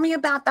 because tell me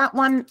about that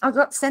one. I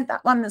got sent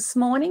that one this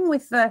morning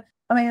with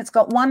it's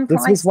got one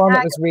price tag. This was one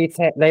that was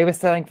retail. They were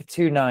selling for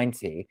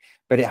 $290,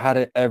 but it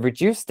had a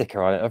reduced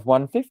sticker on it of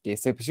 $150.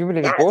 So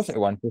presumably they bought it at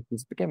 $150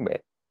 to begin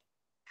with.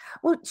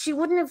 Well, she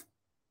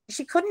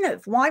couldn't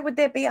have. Why would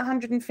there be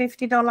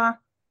 $150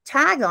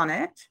 tag on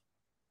it?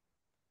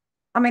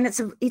 I mean,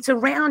 it's a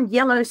round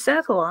yellow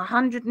circle,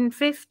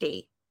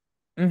 150.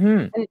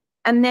 Mm-hmm.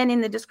 And then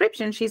in the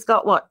description, she's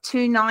got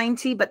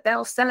 $290, but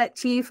they'll sell it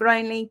to you for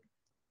only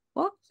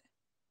what?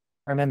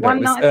 I remember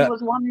 $190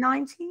 was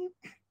 $190.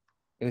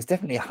 It was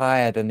definitely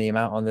higher than the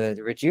amount on the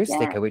reduced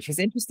sticker, which is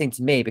interesting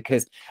to me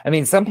because, I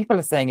mean, some people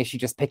are saying, is she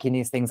just picking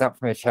these things up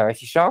from a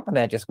charity shop and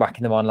they're just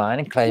whacking them online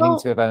and claiming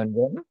to have owned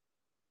them?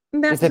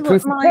 That's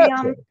what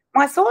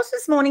my source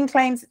this morning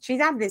claims that she's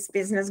had this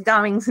business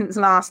going since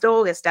last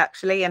August,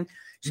 actually, and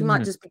she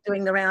might just be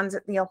doing the rounds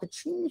at the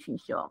opportunity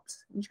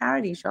shops and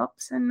charity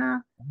shops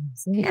and,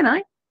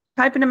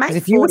 hoping to make.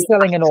 If you were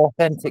selling an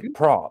authentic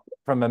prop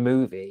from a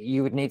movie,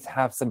 you would need to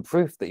have some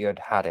proof that you had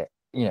had it.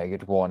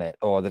 You'd worn it,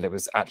 or that it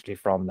was actually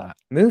from that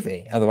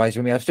movie. Otherwise,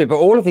 you wouldn't be able to do it. But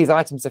all of these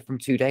items are from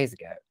 2 days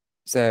ago.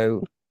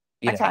 So,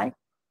 okay.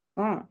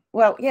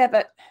 Well, yeah,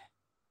 but...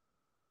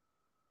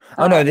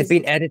 Oh, no, they've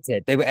been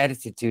edited. They were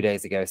edited 2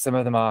 days ago. Some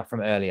of them are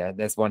from earlier.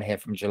 There's one here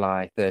from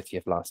July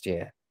 30th last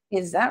year.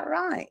 Is that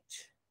right?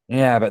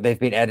 Yeah, but they've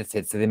been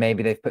edited. So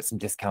they've put some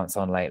discounts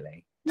on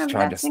lately. No,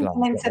 so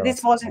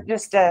this wasn't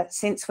just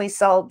since we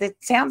sold... It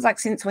sounds like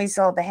since we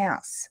sold the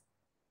house.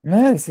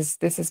 No, this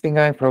has been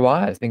going for a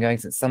while. It's been going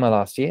since summer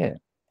last year.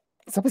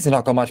 It's obviously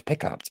not got much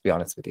pickup, to be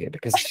honest with you,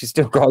 because she's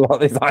still got a lot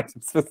of these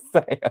items for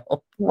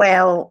sale.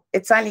 Well,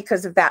 it's only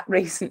because of that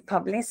recent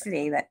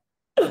publicity that...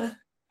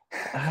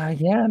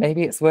 Yeah,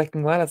 maybe it's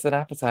working well as an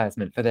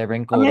advertisement for their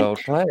wrinkled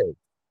old clothes.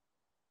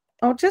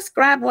 I'll just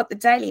grab what the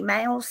Daily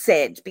Mail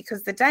said,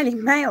 because the Daily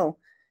Mail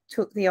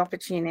took the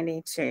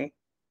opportunity to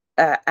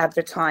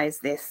advertise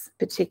this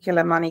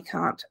particular money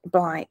can't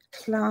buy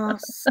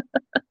class.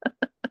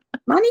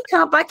 Money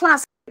can't buy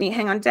class.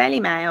 Hang on,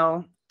 Daily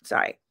Mail.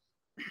 Sorry,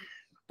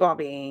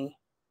 Bobby.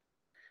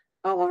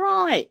 Oh, all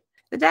right.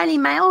 The Daily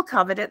Mail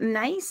covered it, and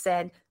they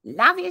said,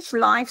 lavish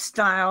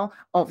lifestyle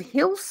of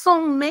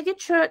Hillsong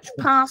megachurch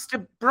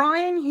pastor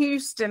Brian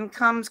Houston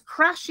comes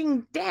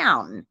crashing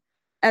down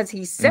as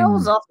he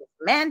sells off his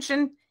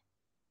mansion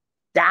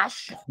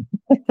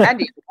and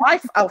his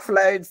wife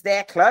offloads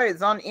their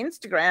clothes on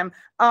Instagram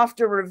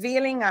after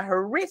revealing a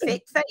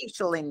horrific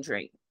facial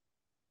injury.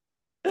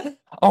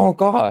 Oh,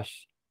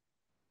 gosh.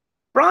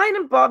 Brian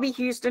and Bobby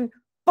Houston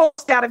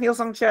forced out of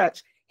Hillsong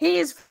Church. He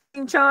is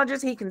facing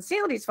charges. He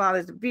concealed his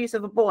father's abuse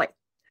of a boy.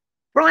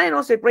 Brian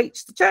also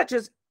breached the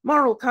church's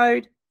moral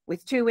code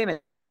with 2 women.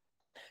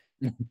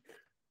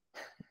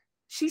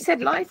 She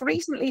said life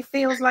recently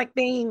feels like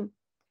being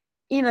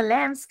in a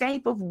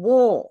landscape of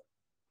war.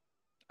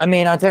 I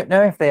mean, I don't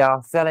know if they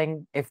are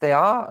selling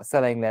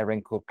their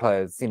wrinkled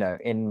clothes,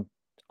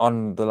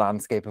 on the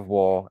landscape of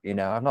war.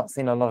 I've not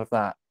seen a lot of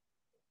that,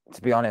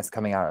 to be honest,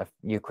 coming out of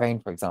Ukraine,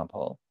 for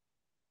example.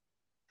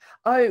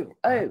 Oh.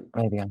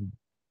 Maybe I'm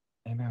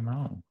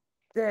wrong.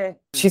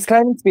 She's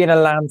claiming to be in a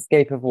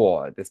landscape of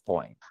war at this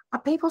point.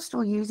 Are people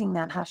still using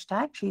that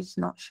hashtag? She's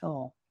not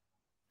sure.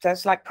 So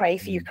it's like pray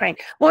for Ukraine.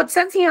 Well, it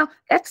says here,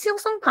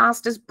 ex-Hillsong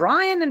pastors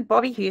Brian and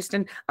Bobby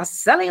Houston are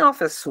selling off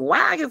a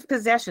swag of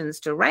possessions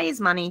to raise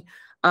money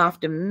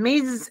after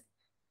Ms.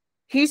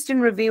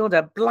 Houston revealed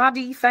a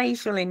bloody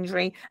facial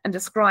injury and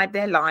described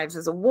their lives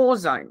as a war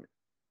zone.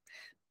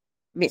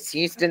 Miss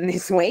Houston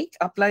this week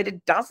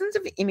uploaded dozens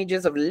of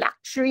images of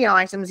luxury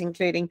items,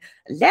 including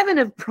 11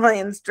 of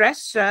Brian's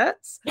dress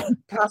shirts,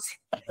 plus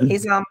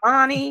his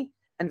Armani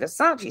and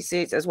Versace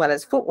suits, as well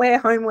as footwear,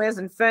 homewares,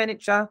 and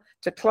furniture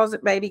to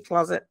Closet Baby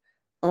Closet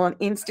on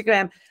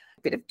Instagram.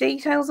 A bit of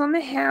details on the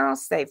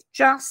house. They've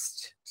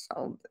just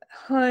sold the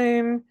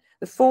home,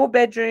 the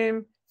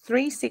 4-bedroom,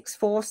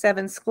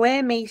 3,647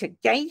 square meter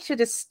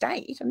gated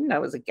estate. I didn't know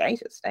it was a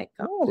gated estate.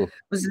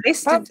 Was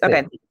listed.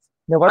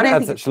 No wonder it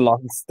had such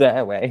long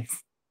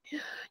stairways.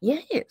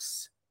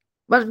 Yes.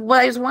 But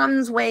those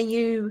ones where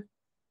you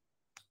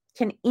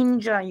can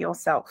injure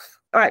yourself.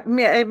 All right.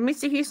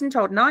 Mr. Houston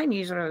told 9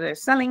 News they're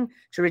selling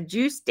to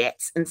reduce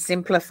debts and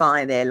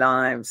simplify their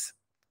lives.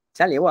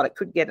 Tell you what, it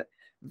could get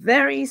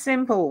very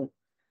simple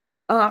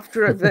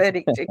after a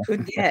verdict. It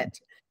could get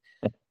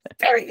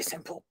very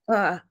simple.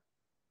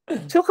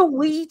 Took a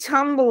wee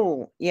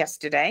tumble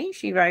yesterday,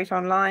 she wrote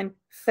online,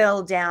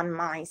 fell down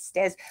my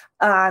stairs.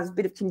 There's a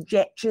bit of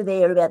conjecture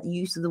there about the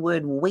use of the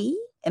word wee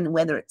and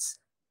whether it's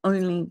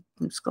only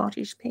from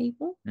Scottish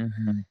people.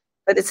 Mm-hmm.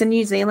 But it's a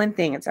New Zealand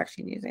thing. It's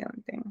actually a New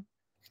Zealand thing.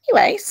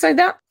 Anyway, so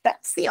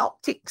that's the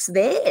optics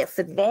there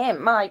for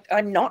them.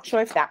 I'm not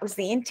sure if that was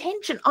the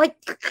intention.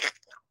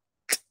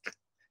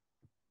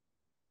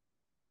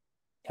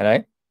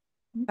 Hello?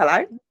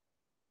 Hello?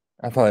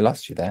 I thought I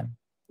lost you there.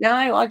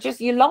 No,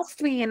 you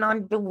lost me and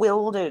I'm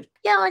bewildered.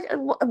 Yeah,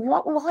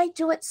 why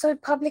do it so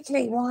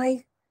publicly?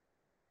 Why?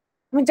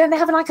 I mean, don't they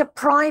have like a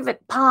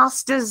private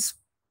pastors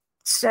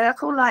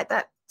circle like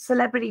that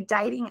celebrity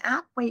dating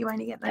app where you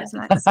only get those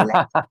like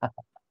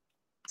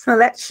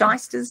select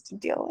shysters to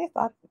deal with?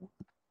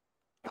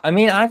 I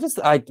mean, I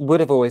would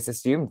have always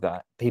assumed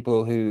that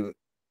people who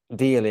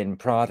deal in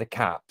Prada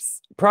cap,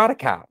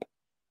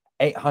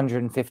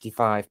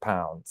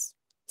 £855,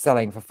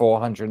 selling for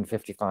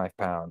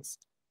 £455.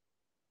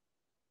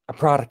 A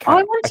Prada cap.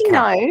 I want to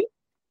know,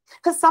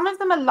 because some of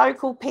them are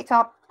local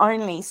pickup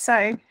only.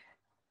 So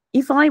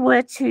if I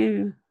were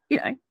to,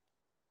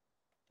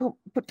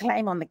 put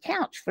claim on the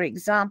couch, for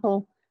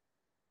example,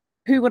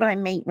 who would I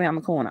meet around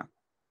the corner?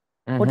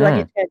 Mm-hmm. Or do I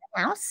get to go to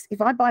the house?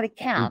 If I buy the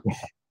couch,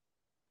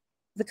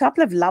 the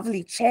couple of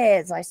lovely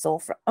chairs I saw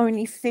for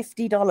only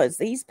 $50.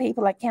 These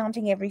people are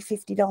counting every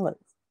 $50.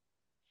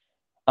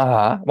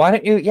 Why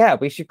don't you? Yeah,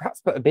 we should perhaps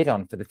put a bid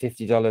on for the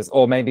 $50,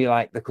 or maybe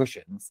like the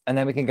cushions, and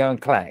then we can go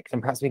and collect,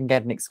 and perhaps we can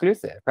get an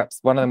exclusive. Perhaps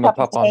one of them will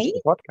pop onto the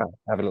podcast,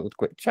 have a little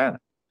quick chat.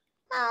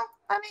 Well,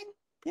 I mean,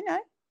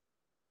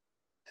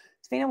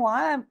 it's been a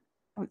while. I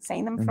haven't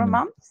seen them for a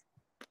month.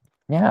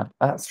 Yeah,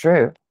 that's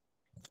true.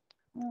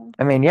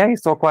 I mean, yeah, you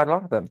saw quite a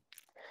lot of them.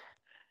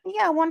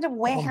 Yeah, I wonder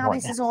how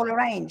this is all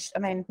arranged. I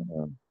mean,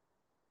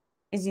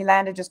 is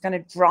Yolanda just going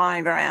to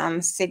drive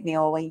around Sydney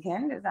all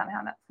weekend? Is that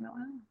how that's going to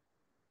work?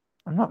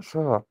 I'm not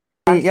sure.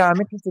 Yeah,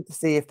 I'm interested to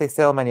see if they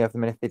sell many of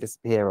them and if they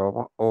disappear,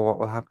 or what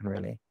will happen,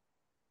 really.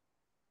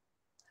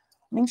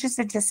 I'm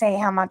interested to see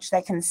how much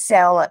they can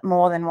sell at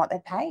more than what they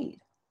paid.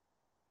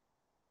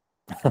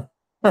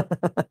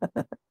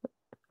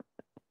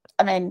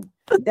 I mean,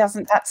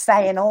 doesn't that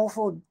say an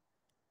awful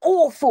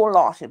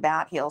lot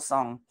about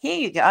Hillsong? Here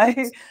you go.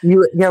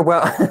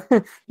 Well,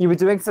 you were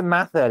doing some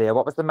math earlier.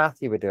 What was the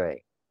math you were doing?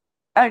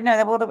 Oh, no,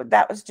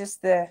 that was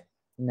just the...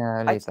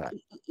 No, leave that.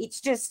 It's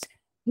just...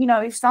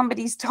 if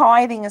somebody's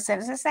tithing a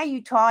sentence, let's say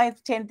you tithe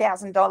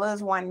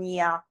 $10,000 one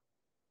year,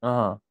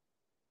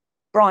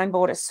 Brian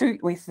bought a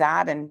suit with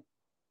that and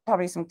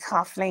probably some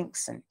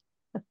cufflinks and.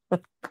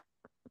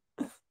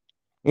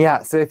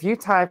 Yeah, so if you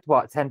typed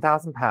what,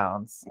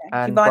 £10,000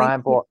 and Brian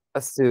bought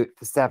a suit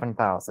for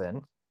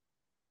 7,000,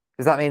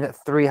 does that mean that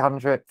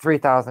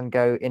 3,000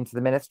 go into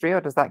the ministry, or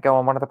does that go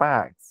on one of the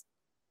bags?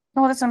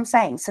 No, that's what I'm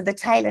saying. So the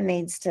tailor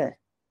needs to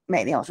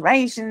make the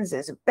alterations.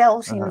 There's a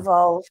belt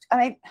involved. I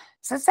mean,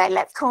 so say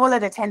let's call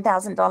it a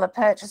 $10,000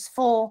 purchase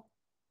for,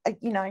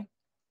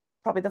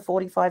 probably the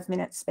 45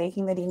 minutes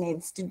speaking that he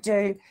needs to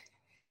do.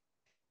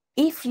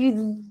 If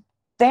you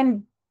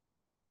then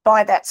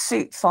buy that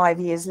suit 5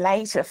 years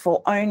later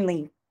for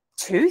only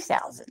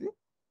 2,000,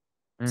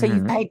 so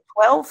you paid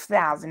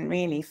 12,000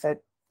 really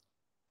for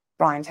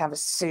Brian to have a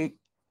suit,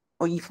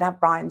 or you can have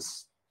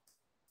Brian's.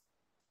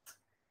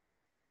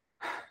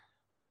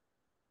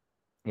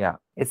 Yeah,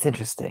 it's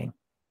interesting.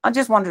 I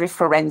just wonder if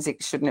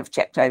forensics shouldn't have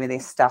checked over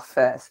this stuff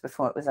first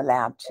before it was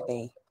allowed to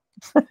be.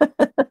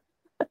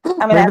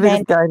 I mean, maybe they're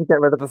just going to get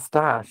rid of the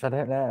stash. I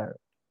don't know.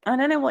 I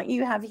don't know what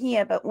you have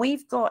here, but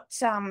we've got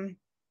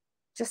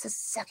just a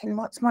second.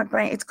 What's my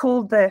brain? It's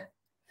called the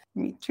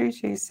 2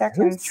 seconds.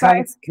 Who's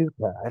Travis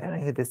Cooper? I don't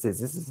know who this is.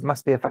 This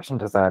must be a fashion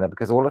designer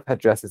because all of her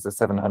dresses are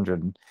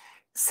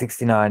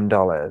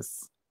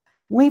 $769.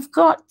 We've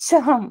got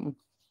an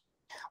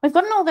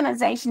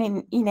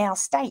organisation in our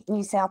state,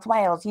 New South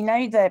Wales. You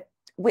know,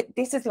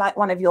 this is like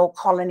one of your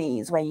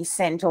colonies where you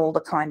sent all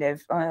the kind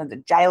of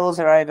the jails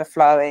are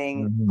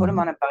overflowing, put them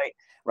on a boat.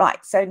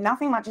 Right. So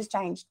nothing much has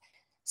changed.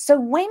 So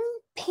when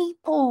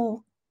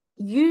people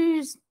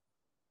use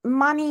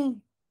money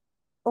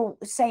or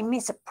say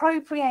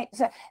misappropriate,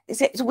 so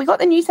we got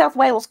the New South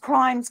Wales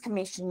Crimes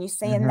Commission, you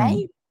see, and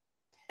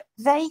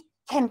they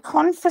can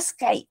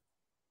confiscate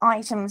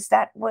items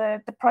that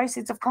were the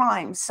proceeds of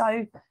crime.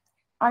 So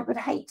I would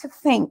hate to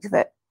think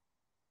that,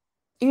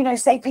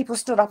 say people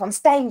stood up on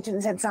stage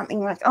and said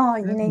something like, oh,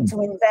 you need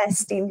to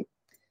invest in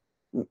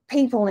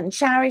people and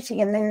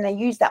charity, and then they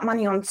use that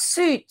money on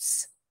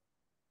suits.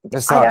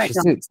 Versace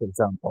suits, for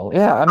example.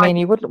 Yeah, I mean,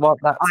 you wouldn't want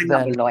that to I'm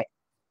not a lawyer.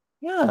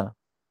 Yeah.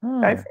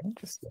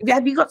 Interesting.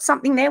 Have you got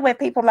something there where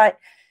people the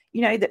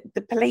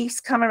police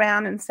come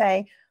around and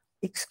say,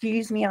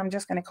 excuse me, I'm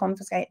just going to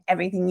confiscate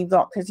everything you've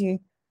got because you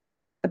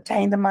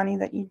obtained the money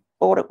that you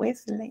bought it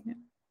with?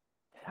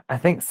 I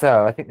think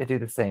so. I think they do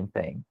the same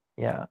thing.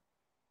 Yeah.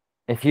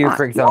 If you,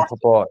 for example,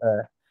 bought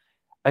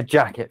a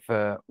jacket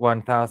for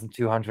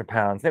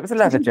 £1,200, and it was a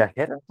leather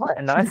jacket, quite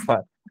a nice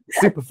one,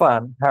 super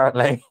fun,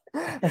 apparently,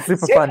 a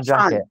super fun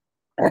jacket,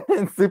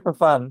 super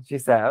fun, she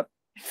said.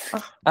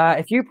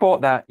 If you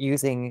bought that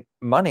using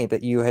money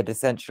that you had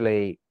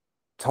essentially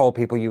told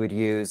people you would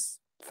use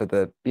for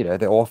the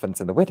orphans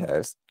and the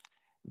widows,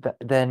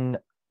 then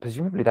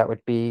presumably that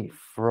would be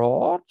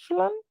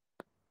fraudulent.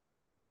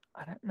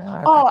 I don't know.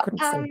 I couldn't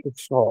say for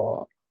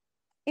sure.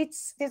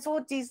 There's all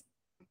these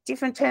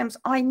different terms.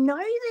 I know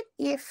that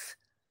if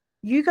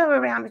you go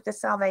around with the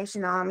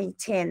Salvation Army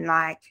tin,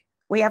 like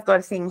we have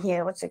got a thing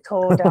here, what's it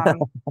called? Don't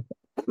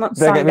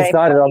get me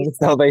started on the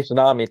Salvation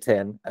Army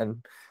tin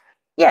and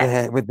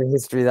with the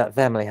history that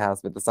family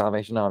has with the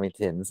Salvation Army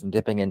tins and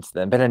dipping into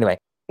them. But anyway.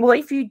 Well,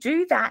 if you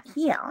do that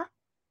here,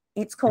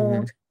 it's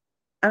called,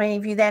 I mean,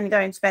 if you then go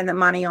and spend the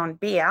money on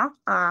beer,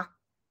 or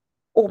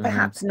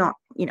perhaps not,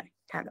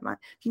 hand the money.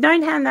 If you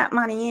don't hand that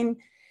money in,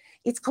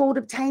 it's called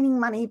obtaining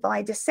money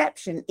by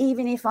deception.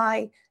 Even if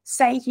I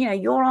say,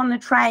 you're on the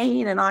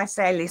train and I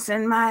say,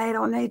 listen, mate,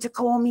 I need to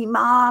call me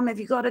mum. Have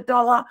you got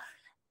 $1?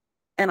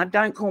 And I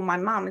don't call my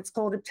mum. It's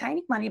called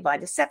obtaining money by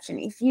deception.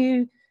 If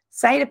you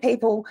say to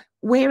people,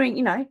 we're,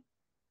 going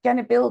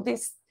to build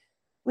this,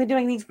 we're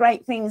doing these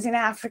great things in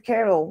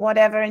Africa or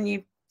whatever, and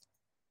you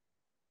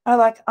are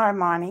like,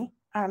 Armani.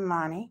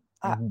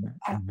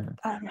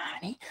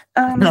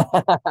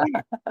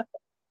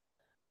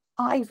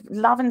 I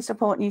love and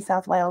support New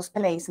South Wales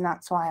Police, and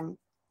that's why I'm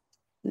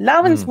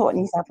love and support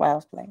New South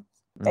Wales Police.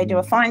 They do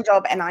a fine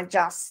job, and I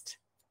just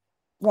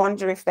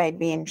wonder if they'd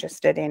be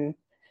interested in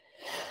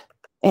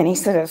any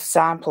sort of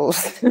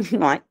samples that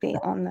might be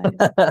on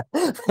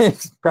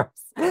those.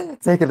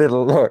 Take a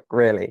little look,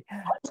 really.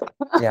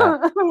 Yeah.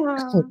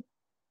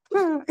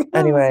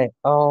 Anyway,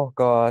 oh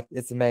God,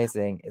 it's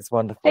amazing. It's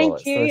wonderful.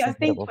 Thank you. I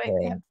think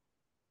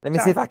let me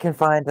see if I can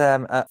find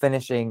a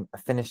finishing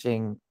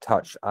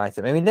touch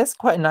item. I mean, there's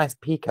quite a nice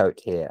peacoat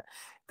here.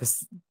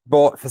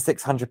 Bought for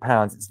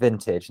 £600. It's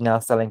vintage, now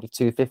selling for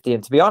 $250.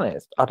 And to be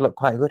honest, I'd look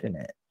quite good in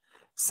it.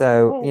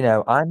 So,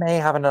 I may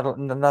have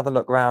another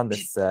look around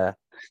this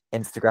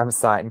Instagram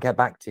site and get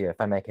back to you if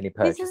I make any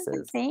purchases. This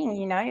is the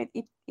thing,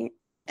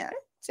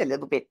 it's a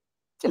little bit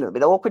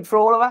awkward for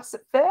all of us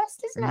at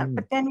first, isn't it?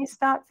 But then you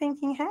start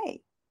thinking,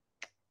 hey.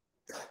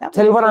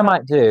 Tell you what I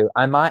might do.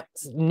 I might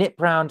nip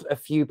round a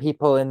few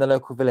people in the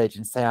local village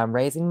and say I'm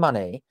raising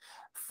money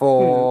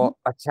for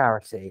a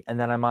charity, and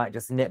then I might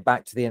just nip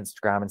back to the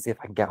Instagram and see if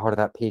I can get hold of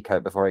that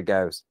peacoat before it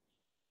goes.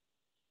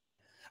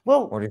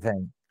 Well, what do you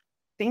think?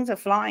 Things are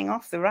flying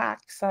off the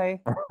rack, so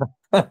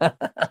I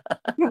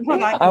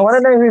want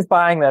to know who's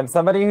buying them.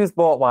 Somebody who's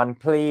bought one,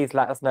 please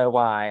let us know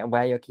why and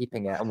where you're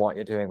keeping it and what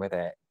you're doing with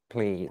it,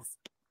 please.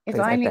 If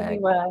Please, I only we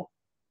beg. were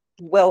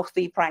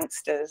wealthy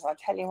pranksters, I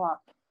tell you what.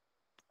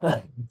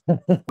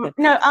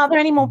 No, are there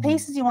any more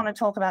pieces you want to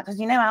talk about? Because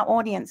you know our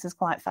audience is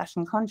quite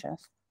fashion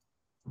conscious.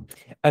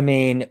 I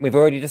mean, we've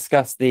already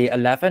discussed the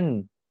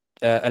 11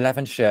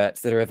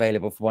 shirts that are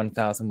available for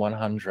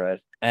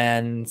 1,100.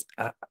 And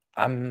I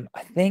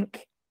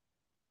think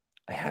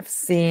I have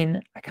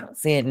seen, I can't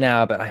see it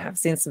now, but I have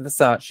seen some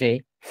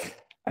Versace.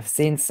 I've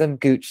seen some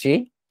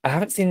Gucci. I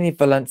haven't seen any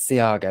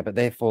Balenciaga, but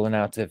they've fallen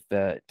out of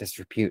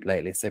disrepute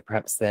lately. So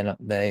perhaps they're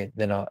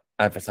not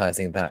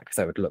advertising that because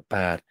that would look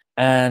bad.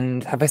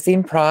 And have I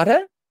seen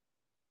Prada?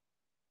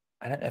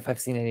 I don't know if I've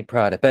seen any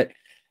Prada, but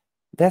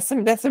there's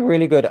some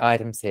really good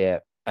items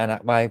here, and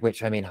by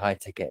which I mean high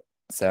ticket.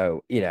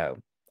 So,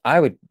 I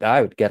would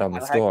get on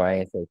the store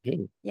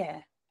ASAP.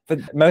 Yeah.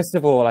 But most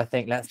of all, I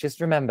think let's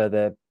just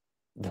remember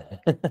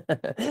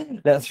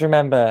let's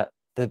remember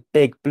the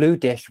big blue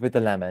dish with the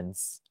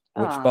lemons,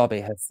 which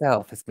Bobby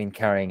herself has been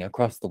carrying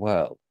across the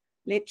world.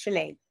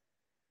 Literally.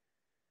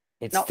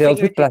 It's Not filled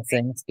with figuratively.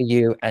 blessings for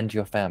you and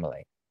your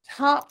family. It's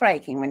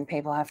heartbreaking when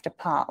people have to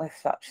part with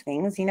such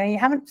things. You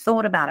haven't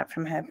thought about it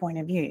from her point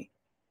of view.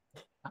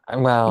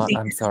 Well, You think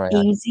I'm this is sorry.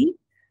 easy.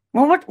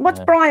 Well, what's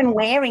Brian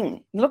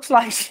wearing? Looks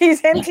like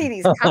she's emptied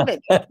his cupboard.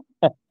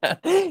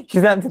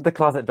 She's emptied the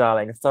closet,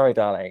 darling. Sorry,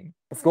 darling.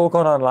 It's all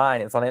gone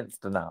online. It's on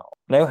Insta now.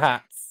 No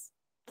hats.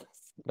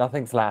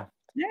 Nothing's left.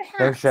 No hats.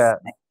 No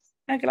shirts.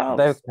 No gloves.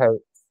 No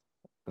coats.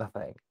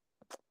 Nothing.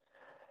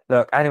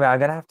 Look, anyway, I'm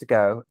gonna have to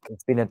go.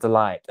 It's been a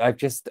delight.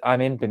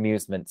 I'm in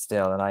bemusement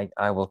still, and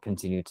I will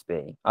continue to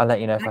be. I'll let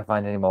you know if I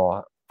find any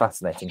more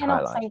fascinating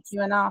highlights. Thank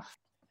you enough.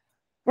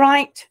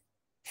 Right.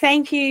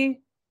 Thank you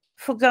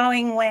for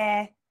going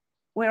where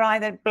we're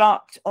either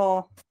blocked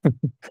or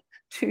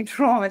too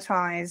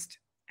traumatized,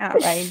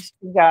 outraged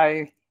to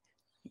go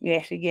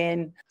yet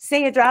again.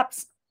 See you,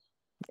 Drops.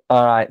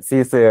 All right. See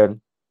you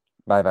soon.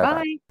 Bye.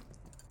 Bye.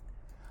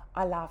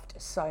 I laughed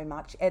so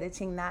much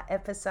editing that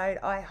episode.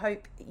 I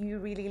hope you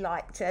really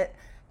liked it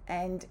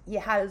and you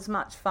had as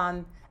much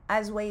fun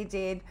as we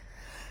did.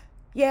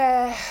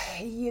 Yeah,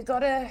 you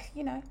gotta,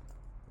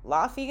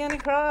 laugh, you're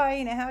gonna cry,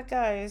 you know how it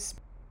goes.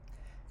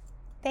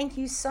 Thank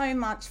you so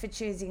much for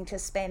choosing to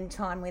spend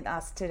time with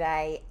us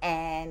today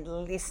and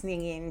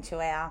listening in to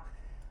our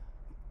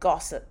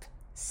gossip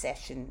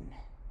session,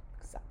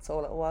 because that's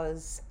all it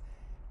was.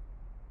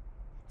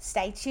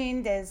 Stay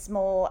tuned, there's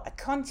more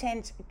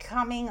content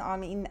coming.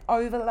 I'm in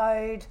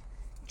overload.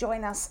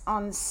 Join us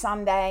on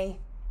Sunday,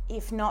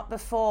 if not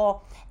before.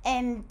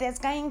 And there's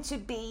going to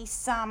be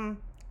some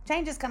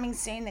changes coming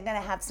soon. They're going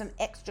to have some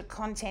extra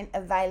content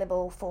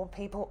available for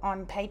people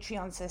on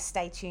Patreon, so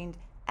stay tuned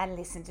and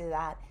listen to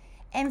that.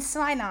 And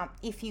sign up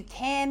if you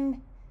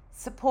can.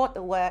 Support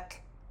the work,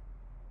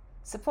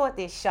 support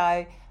this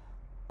show.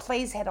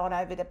 Please head on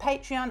over to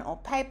Patreon or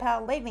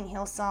PayPal, Leaving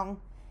Hillsong,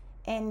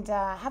 and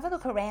have a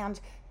look around.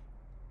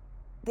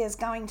 There's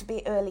going to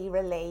be early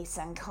release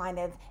and kind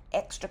of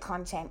extra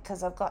content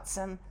because I've got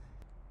some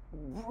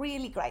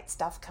really great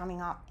stuff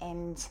coming up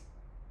and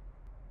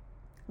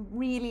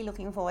really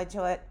looking forward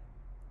to it.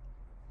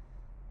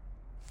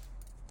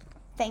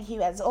 Thank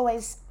you as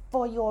always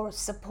for your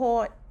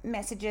support,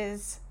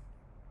 messages,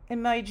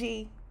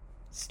 emoji,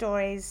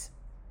 stories,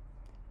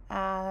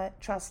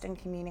 trust and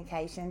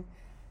communication.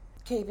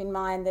 Keep in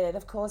mind that,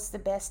 of course, the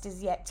best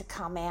is yet to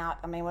come out.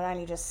 I mean, we're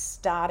only just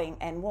starting,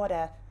 and what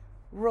a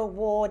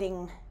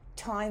rewarding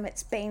time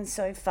it's been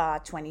so far,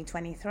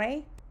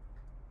 2023.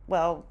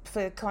 Well,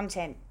 for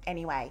content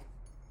anyway,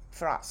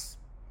 for us.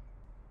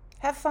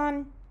 Have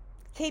fun,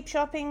 keep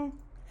shopping,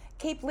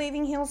 keep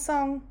leaving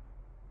Hillsong.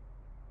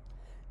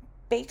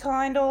 Be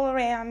kind all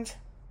around,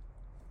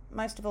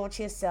 most of all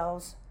to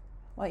yourselves,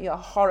 while you're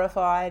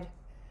horrified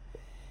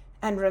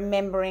and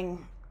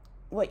remembering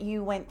what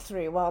you went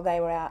through while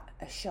they were out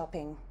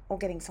shopping or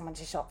getting someone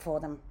to shop for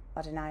them.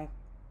 I don't know.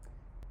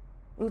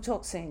 We'll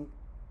talk soon.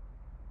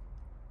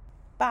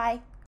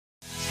 Bye.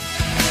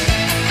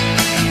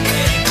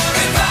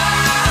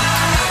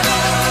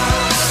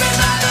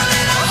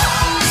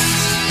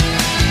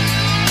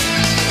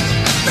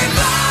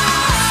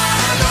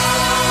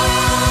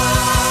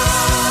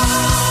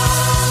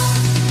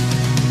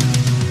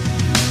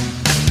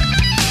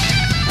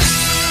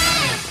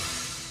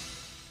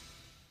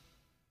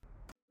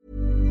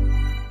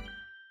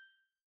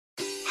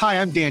 Hi,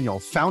 I'm Daniel,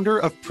 founder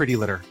of Pretty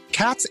Litter.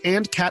 Cats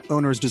and cat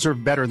owners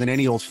deserve better than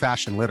any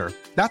old-fashioned litter.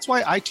 That's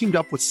why I teamed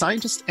up with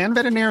scientists and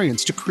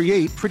veterinarians to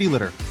create Pretty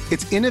Litter.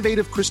 Its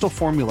innovative crystal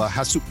formula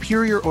has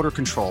superior odor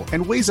control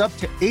and weighs up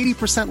to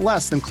 80%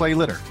 less than clay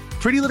litter.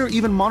 Pretty Litter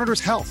even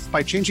monitors health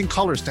by changing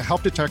colors to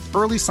help detect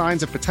early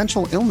signs of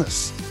potential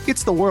illness.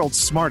 It's the world's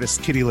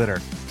smartest kitty litter.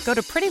 Go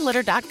to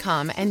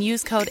prettylitter.com and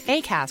use code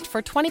ACAST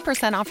for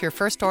 20% off your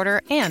first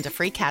order and a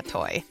free cat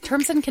toy.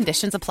 Terms and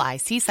conditions apply.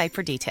 See site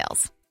for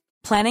details.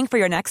 Planning for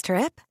your next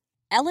trip?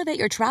 Elevate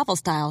your travel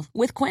style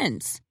with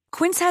Quince.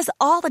 Quince has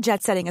all the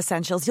jet-setting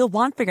essentials you'll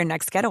want for your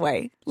next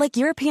getaway, like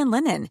European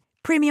linen,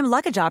 premium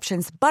luggage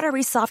options,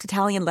 buttery soft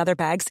Italian leather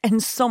bags,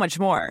 and so much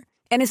more.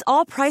 And is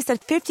all priced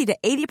at 50 to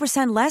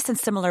 80% less than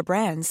similar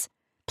brands.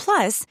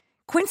 Plus,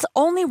 Quince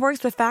only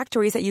works with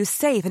factories that use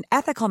safe and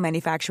ethical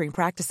manufacturing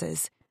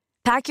practices.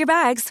 Pack your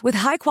bags with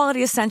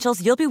high-quality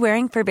essentials you'll be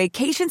wearing for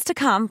vacations to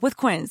come with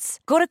Quince.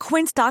 Go to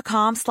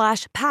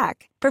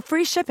quince.com/pack for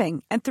free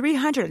shipping and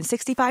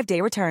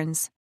 365-day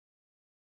returns.